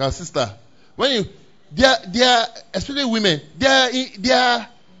 like our sister, when they are especially women, they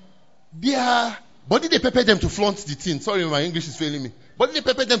are body they prepare them to flaunt the thing. Sorry, my English is failing me. Body they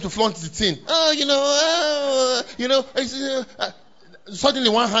prepare them to flaunt the thing. Suddenly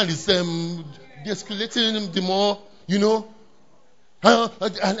one hand is de-escalating the more,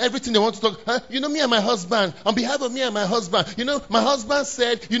 and everything they want to talk. Me and my husband, on behalf of me and my husband, my husband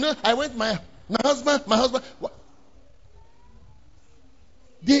said, I went my husband.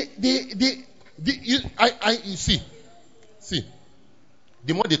 You see,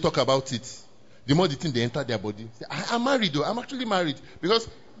 the more they talk about it, the more the thing they enter their body. I'm married though. I'm actually married because,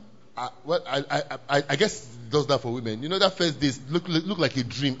 I guess it does that for women. That first days look like a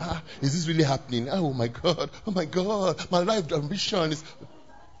dream. Is this really happening? Oh my God, my life ambition is.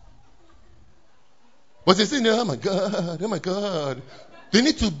 But they say, oh my God. They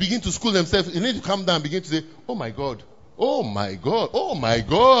need to begin to school themselves. They need to calm down and begin to say, oh my God.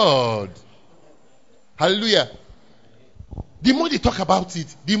 Hallelujah. The more they talk about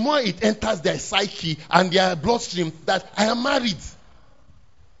it, the more it enters their psyche and their bloodstream that I am married.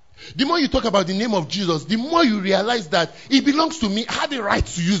 The more you talk about the name of Jesus, the more you realize that it belongs to me. I have a right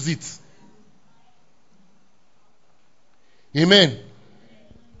to use it. Amen.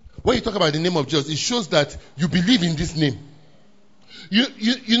 When you talk about the name of Jesus, it shows that you believe in this name.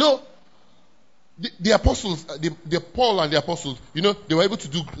 You know, the apostles, the Paul and the apostles, they were able to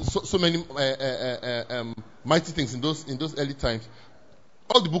do so many mighty things in those early times.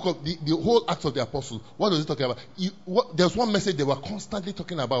 All the book of the whole Acts of the Apostles, what was he talking about? There's one message they were constantly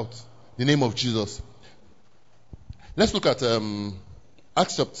talking about: the name of Jesus. Let's look at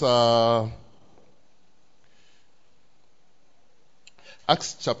Acts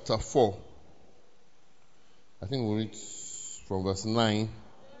chapter 4. I think we'll read from verse 9.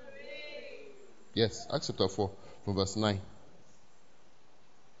 Yes, Acts chapter 4 from verse 9.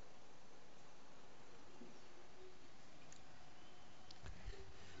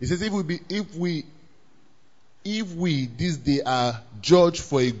 It says, if we this day are judged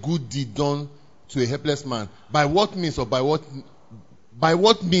for a good deed done to a helpless man, by what means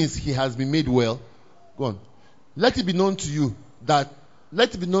he has been made well, go on. Let it be known to you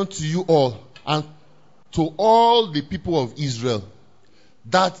all and to all the people of Israel,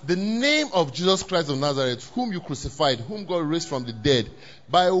 that the name of Jesus Christ of Nazareth, whom you crucified, whom God raised from the dead,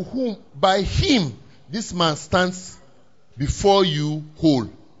 by him this man stands before you whole.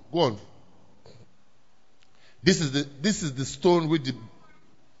 Go on. This is the stone which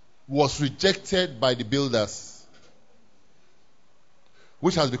was rejected by the builders,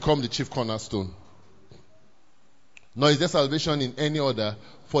 which has become the chief cornerstone. Nor is there salvation in any other,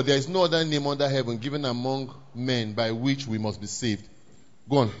 for there is no other name under heaven given among men by which we must be saved.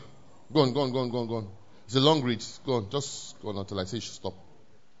 Go on. It's a long read. Go on. Just go on until I say you should stop.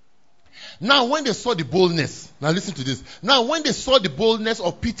 Now when they saw the boldness, now listen to this. Now when they saw the boldness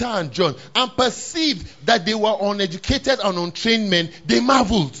of Peter and John and perceived that they were uneducated and untrained men, they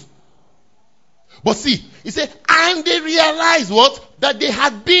marveled. But see, he said, and they realized what? That they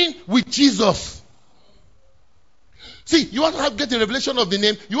had been with Jesus. See, you want to get a revelation of the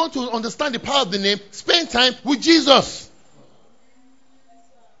name, you want to understand the power of the name, spend time with Jesus.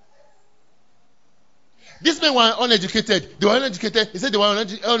 These men were uneducated. They were uneducated. He said they were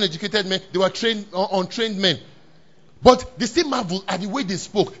uneducated men. They were untrained men. But they still marveled at the way they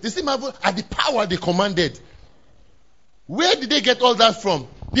spoke. They still marveled at the power they commanded. Where did they get all that from?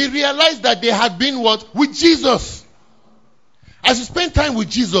 They realized that they had been what? With Jesus. As you spend time with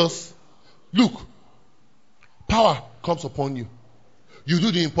Jesus, look, power comes upon you. You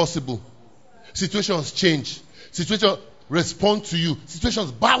do the impossible. Situations change. Situations respond to you.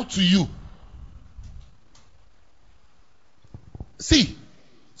 Situations bow to you. See,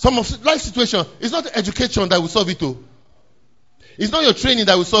 some of life situation, it's not education that will solve it. It's not your training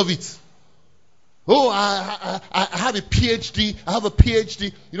that will solve it. Oh, I have a PhD. I have a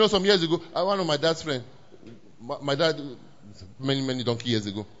PhD. Some years ago, one of my dad's friends, my dad, many donkey years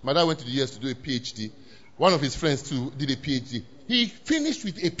ago, my dad went to the US to do a PhD. One of his friends too did a PhD. He finished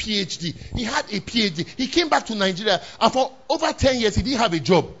with a PhD. He had a PhD. He came back to Nigeria, and for over 10 years, he didn't have a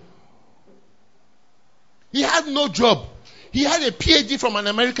job. He had no job. He had a PhD from an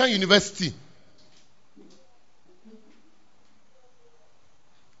American university.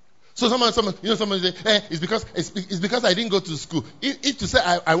 So someone say, it's because I didn't go to school. If to say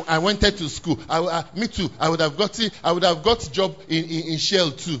I went to school, me too. I would have got job in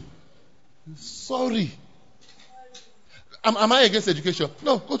Shell too. Sorry. Am I against education?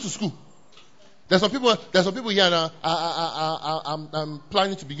 No, go to school. There's some people here now. I'm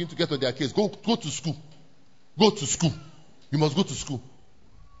planning to begin to get on their case. Go to school. Go to school. You must go to school.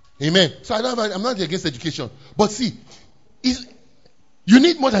 Amen. So I'm not against education. But see, you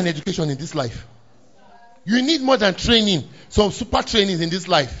need more than education in this life. You need more than training. Some super trainings in this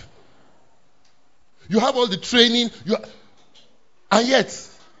life. You have all the training, and yet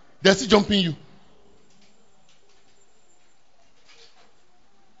they're still jumping you.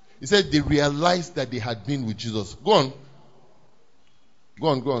 He said they realized that they had been with Jesus. Go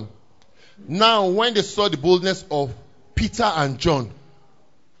on. Now, when they saw the boldness of Peter and John,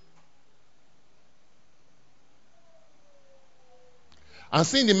 and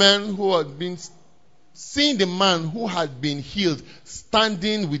seeing the man who had been healed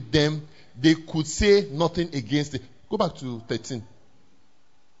standing with them, they could say nothing against it. Go back to 13.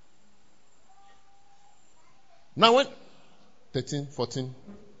 Now when 13, 14.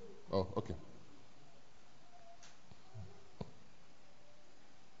 Oh, okay.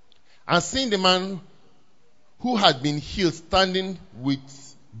 And seeing the man who had been healed standing with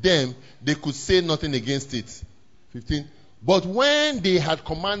them, they could say nothing against it. 15. But when they had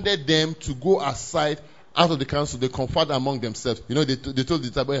commanded them to go aside out of the council, they conferred among themselves. They told the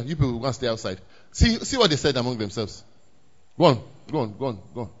disciples, you people want to stay outside. See what they said among themselves. Go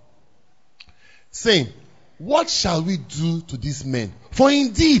on. Saying, what shall we do to these men? For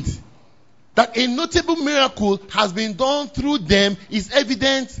indeed, that a notable miracle has been done through them is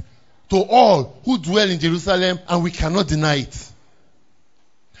evident to all who dwell in Jerusalem, and we cannot deny it.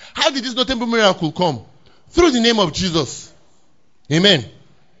 How did this notable miracle come? Through the name of Jesus. Amen.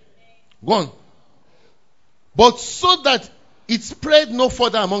 Go on. But so that it spread no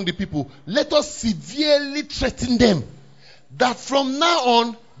further among the people, let us severely threaten them that from now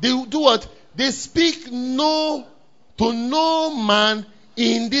on they will do what? They speak to no man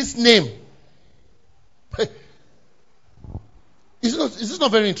in this name. Is this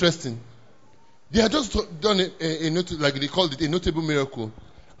not very interesting? They had just done like they called it a notable miracle.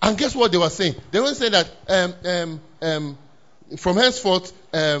 And guess what they were saying? They were saying that from henceforth,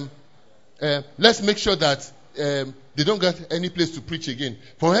 let's make sure that they don't get any place to preach again.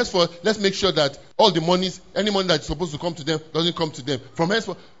 From henceforth, let's make sure that all the any money that's supposed to come to them doesn't come to them. From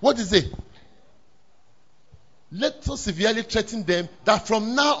henceforth, what is it? Let us severely threaten them that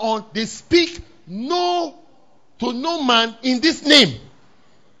from now on they speak to no man in this name.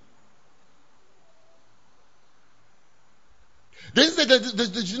 They said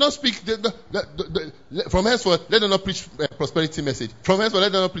that they should not speak. From henceforth, let them not preach prosperity message. From henceforth,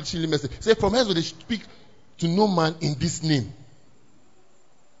 let them not preach healing message. Say from henceforth they should speak to no man in this name.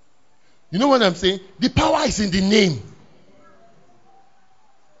 You know what I'm saying? The power is in the name.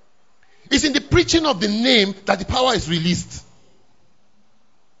 It's in the preaching of the name that the power is released.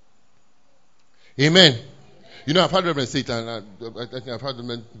 Amen. I've heard Reverend say it, and I think I've heard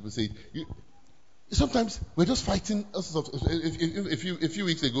many people say it. Sometimes we're just fighting. A few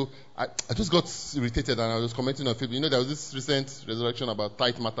weeks ago, I just got irritated, and I was commenting on Facebook. There was this recent resurrection about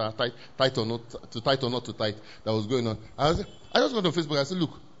tithe matter, tithe or not to tithe that was going on. I just got on Facebook. I said,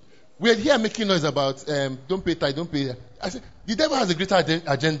 look, we're here making noise about don't pay tithe, don't pay. I said, the devil has a greater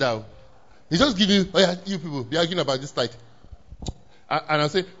agenda. He's just giving you people be arguing about this tithe. And I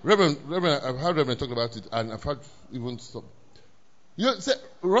say, Reverend, I've heard Reverend talk about it, and I've heard even stop.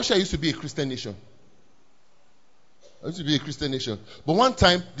 Russia used to be a Christian nation. But one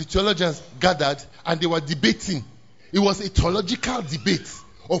time, the theologians gathered and they were debating. It was a theological debate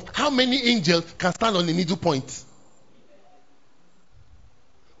of how many angels can stand on a needle point.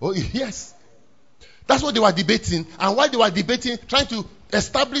 Oh, yes. That's what they were debating. And while they were debating, trying to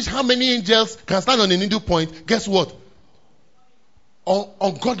establish how many angels can stand on a needle point, guess what?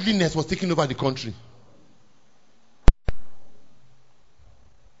 Ungodliness was taking over the country.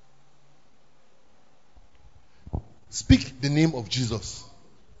 Speak the name of Jesus.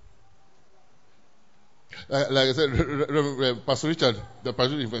 Like I said, Pastor Richard,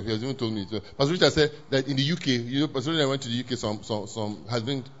 has even told me. Pastor Richard said that in the UK, Pastor Richard went to the UK. Has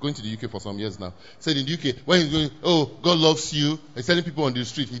been going to the UK for some years now. Said in the UK, when he's going, God loves you. He's telling people on the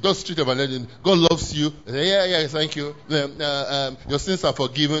street. He does street evangelism. God loves you. Say, yeah, thank you. Your sins are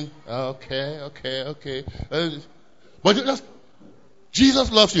forgiven. Okay. But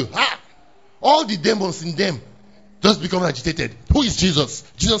Jesus loves you. all the demons in them just become agitated. Who is Jesus?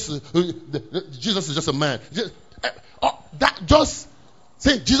 Jesus is just a man. Just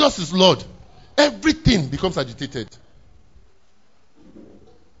say Jesus is Lord. Everything becomes agitated.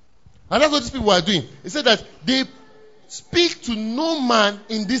 And that's what these people are doing. It said that they speak to no man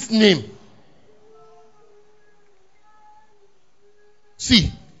in this name.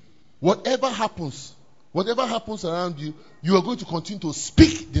 See, whatever happens around you, you are going to continue to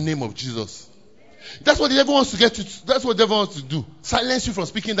speak the name of Jesus. That's what the devil wants to get to. That's what the devil wants to do. Silence you from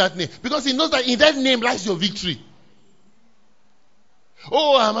speaking that name. Because he knows that in that name lies your victory.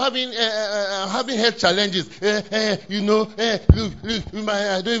 Oh, I'm having health challenges. Look, I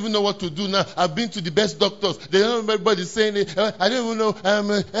don't even know what to do now. I've been to the best doctors. They don't know everybody's saying it. I don't even know.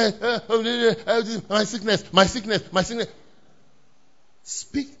 My sickness.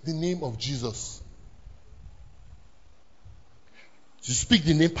 Speak the name of Jesus. To speak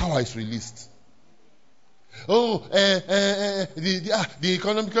the name, power is released. Oh, the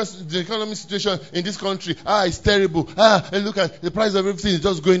economic situation in this country, is terrible. Look at the price of everything is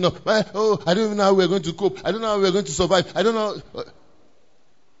just going up. I don't even know how we're going to cope. I don't know how we're going to survive. I don't know.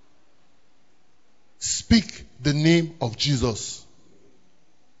 Speak the name of Jesus.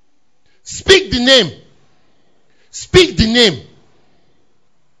 Speak the name. Speak the name.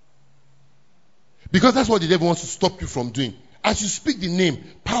 Because that's what the devil wants to stop you from doing. As you speak the name,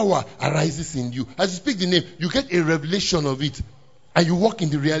 power arises in you. As you speak the name, you get a revelation of it. And you walk in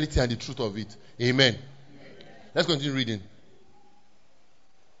the reality and the truth of it. Amen. Let's continue reading.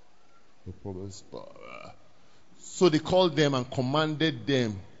 So they called them and commanded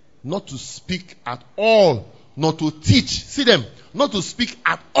them not to speak at all, not to teach. See them, not to speak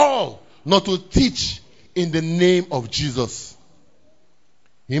at all, not to teach in the name of Jesus.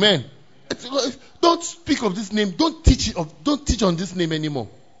 Amen. Don't speak of this name. Don't teach on this name anymore.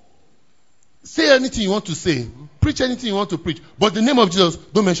 Say anything you want to say. Preach anything you want to preach. But the name of Jesus,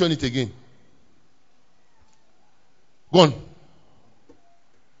 don't mention it again. Go on.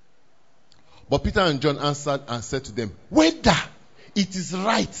 But Peter and John answered and said to them, whether it is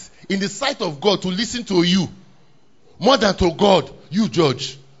right in the sight of God to listen to you more than to God, you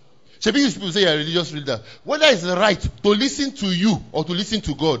judge. Should be people say you're a religious leader. Whether it's right to listen to you or to listen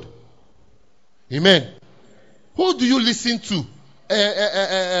to God. Amen. Who do you listen to?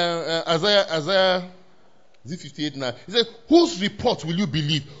 Isaiah, is it 58 now? He said, whose report will you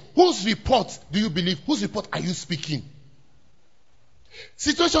believe? Whose report do you believe? Whose report are you speaking?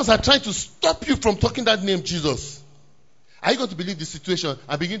 Situations are trying to stop you from talking that name, Jesus. Are you going to believe the situation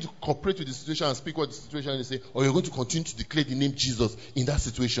and begin to cooperate with the situation and speak what the situation is saying? Or you're going to continue to declare the name Jesus in that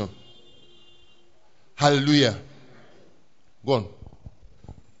situation? Hallelujah. Go on.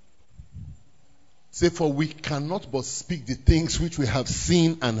 Say, for we cannot but speak the things which we have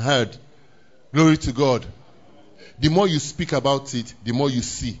seen and heard. Glory to God. The more you speak about it, the more you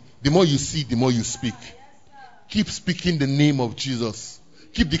see. The more you see, the more you speak. Keep speaking the name of Jesus.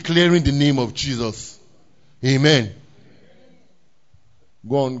 Keep declaring the name of Jesus. Amen.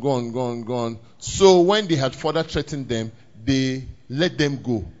 Go on. So when they had further threatened them, they let them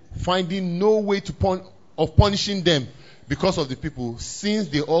go, finding no way of punishing them because of the people, since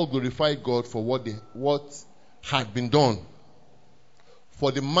they all glorified God for what had been done.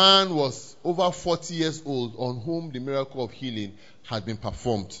 For the man was over 40 years old, on whom the miracle of healing had been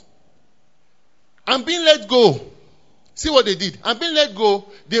performed. And being let go, see what they did. And being let go,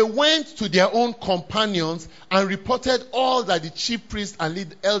 they went to their own companions and reported all that the chief priests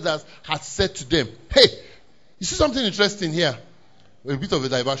and elders had said to them. Hey, you see something interesting here? A bit of a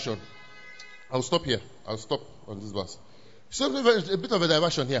diversion. I'll stop here. I'll stop on this verse. A bit of a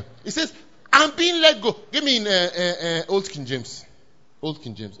diversion here. It says, and being let go. Give me in Old King James. Old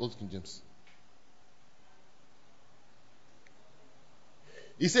King James.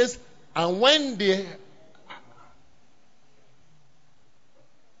 It says, and when they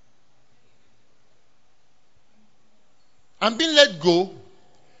and being let go,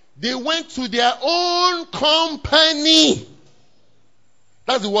 they went to their own company.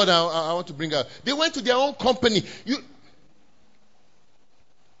 That's the word I want to bring out. They went to their own company.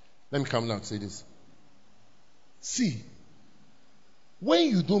 Let me come now and say this. See, when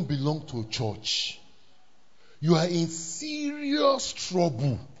you don't belong to a church, you are in serious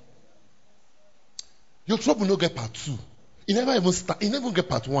trouble. Your trouble no get part 2. It never even start. It never even get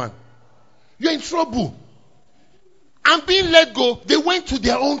part 1. You're in trouble. And being let go, they went to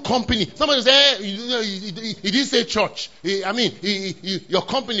their own company. Somebody say, he didn't say church. Your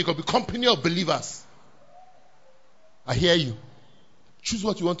company could be company of believers. I hear you. Choose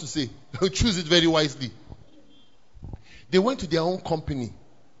what you want to say. Choose it very wisely. They went to their own company.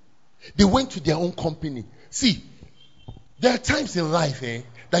 They went to their own company. See, there are times in life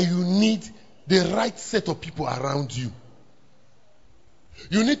that you need the right set of people around you.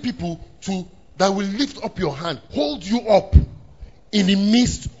 You need people that will lift up your hand, hold you up in the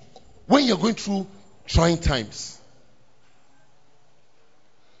midst when you're going through trying times.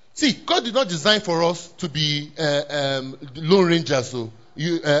 See, God did not design for us to be lone rangers. So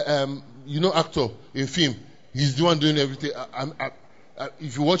you actor in film, he's the one doing everything.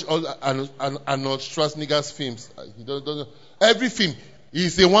 If you watch all Arnold Schwarzenegger's films, every film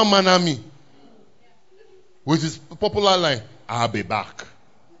he's a one-man army with his popular line, "I'll be back."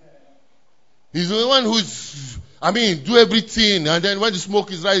 He's the one who's, do everything, and then when the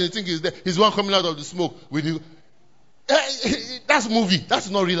smoke is rising, you think he's there. He's the one coming out of the smoke with you. That's movie. That's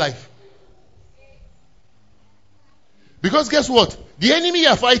not real life. Because guess what? The enemy you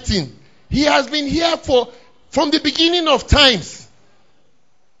are fighting, he has been here from the beginning of times.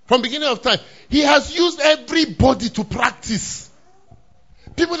 From beginning of time, he has used everybody to practice.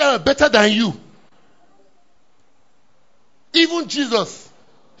 People that are better than you. Even Jesus.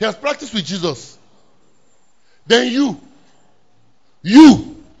 He has practiced with Jesus. Then you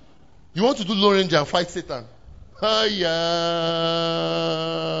want to do Lone Ranger and fight Satan.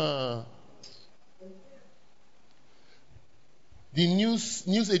 The news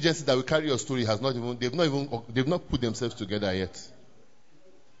agency that will carry your story they've not put themselves together yet.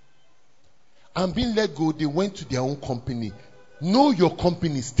 And being let go, they went to their own company. Know your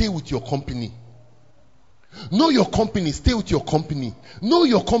company, stay with your company. Know your company, stay with your company. Know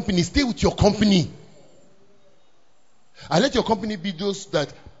your company, stay with your company. And let your company be those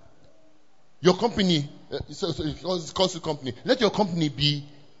that your company, so it calls the company. Let your company be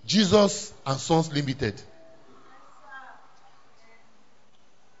Jesus and Sons Limited.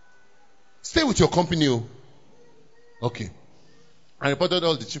 Stay with your company. Okay. I reported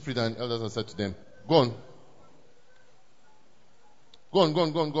all the chief reader and elders and said to them, Go on.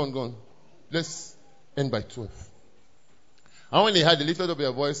 Let's end by 12. And when they had, they lifted up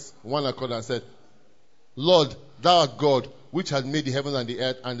their voice, one accord, and said, Lord, thou art God, which has made the heavens and the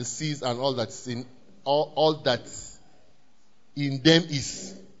earth and the seas and all that in them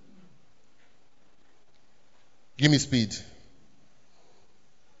is. Give me speed.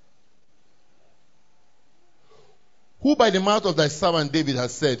 Who by the mouth of thy servant David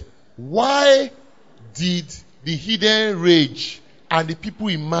has said, why did the heathen rage and the people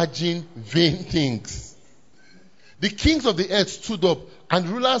imagine vain things? The kings of the earth stood up, and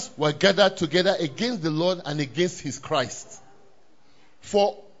rulers were gathered together against the Lord and against his Christ.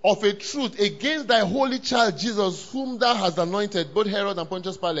 For of a truth, against thy holy child Jesus, whom thou hast anointed, both Herod and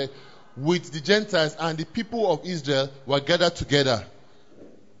Pontius Pilate, with the Gentiles and the people of Israel, were gathered together.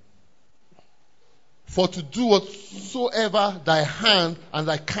 For to do whatsoever thy hand and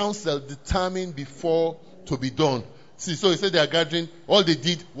thy counsel determined before to be done. See, so he said they are gathering. All they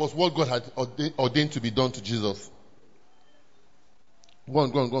did was what God had ordained to be done to Jesus. Go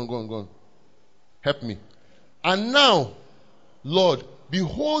on. Help me. And now, Lord,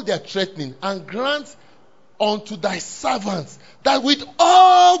 behold their threatening, and grant unto thy servants that with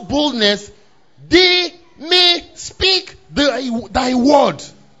all boldness they may speak thy word.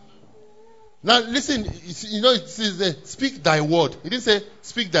 Now listen, it says speak thy word. It didn't say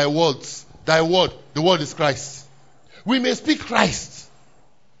speak thy words. Thy word. The word is Christ. We may speak Christ.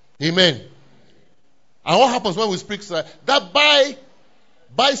 Amen. And what happens when we speak Christ? That by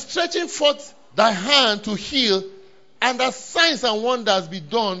stretching forth thy hand to heal, and that signs and wonders be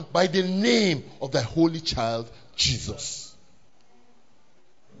done by the name of thy holy child, Jesus.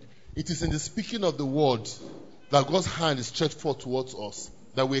 It is in the speaking of the word that God's hand is stretched forth towards us,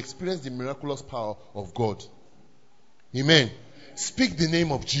 that we experience the miraculous power of God. Amen. Speak the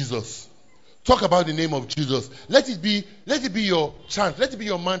name of Jesus. Talk about the name of Jesus. Let it be your chant. Let it be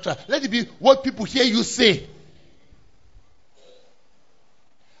your mantra. Let it be what people hear you say.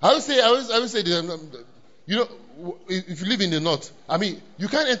 I would say that, if you live in the north, you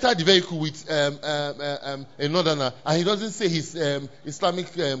can't enter the vehicle with a northerner and he doesn't say his Islamic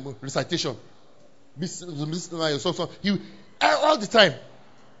recitation. All the time.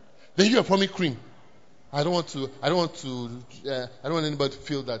 Then you are forming cream. I don't want anybody to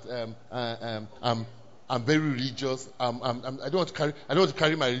feel that I'm very religious. I don't want to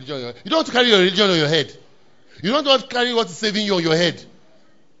carry my religion on your head. You don't want to carry your religion on your head. You don't want to carry what is saving you on your head.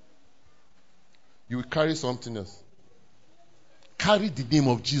 You will carry something else. Carry the name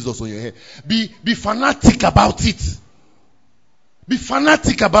of Jesus on your head. Be fanatic about it. Be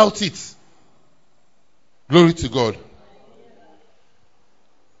fanatic about it. Glory to God.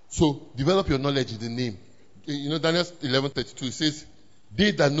 So, develop your knowledge in the name. Daniel 11:32 says,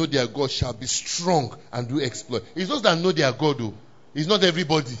 They that know their God shall be strong and do exploit. It's those that know their God, though. It's not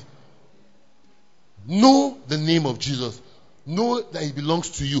everybody. Know the name of Jesus. Know that it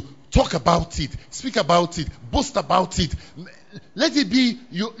belongs to you. Talk about it. Speak about it. Boast about it. Let it be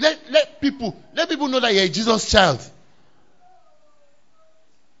you. Let people know that you're a Jesus child.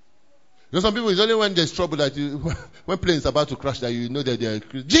 You know, some people, it's only when there's trouble that you, when plane is about to crash, that you know that they are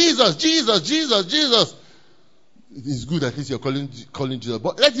Jesus, Jesus, Jesus, Jesus. It's good at least you're calling Jesus,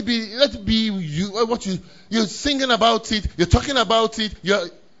 but let it be you. What you're singing about it, you're talking about it,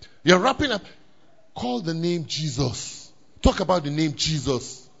 you're wrapping up. Call the name Jesus. Talk about the name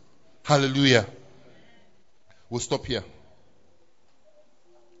Jesus. Hallelujah. We'll stop here.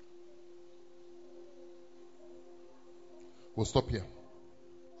 We'll stop here.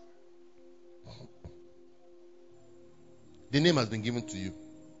 The name has been given to you.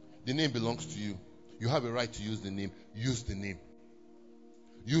 The name belongs to you. You have a right to use the name. Use the name.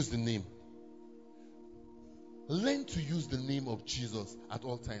 Use the name. Learn to use the name of Jesus at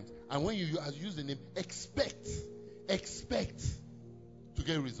all times. And when you use the name, expect to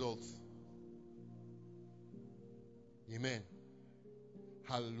get results. Amen.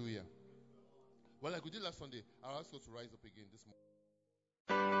 Hallelujah. Well, like we did last Sunday, I'll ask you to rise up again this morning.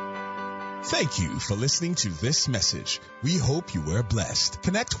 Thank you for listening to this message. We hope you were blessed.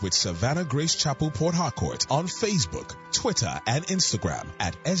 Connect with Savannah Grace Chapel Port Harcourt on Facebook, Twitter, and Instagram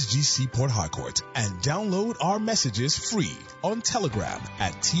at SGC Port Harcourt, and download our messages free on Telegram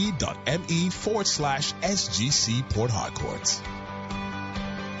at t.me/SGC Port Harcourt.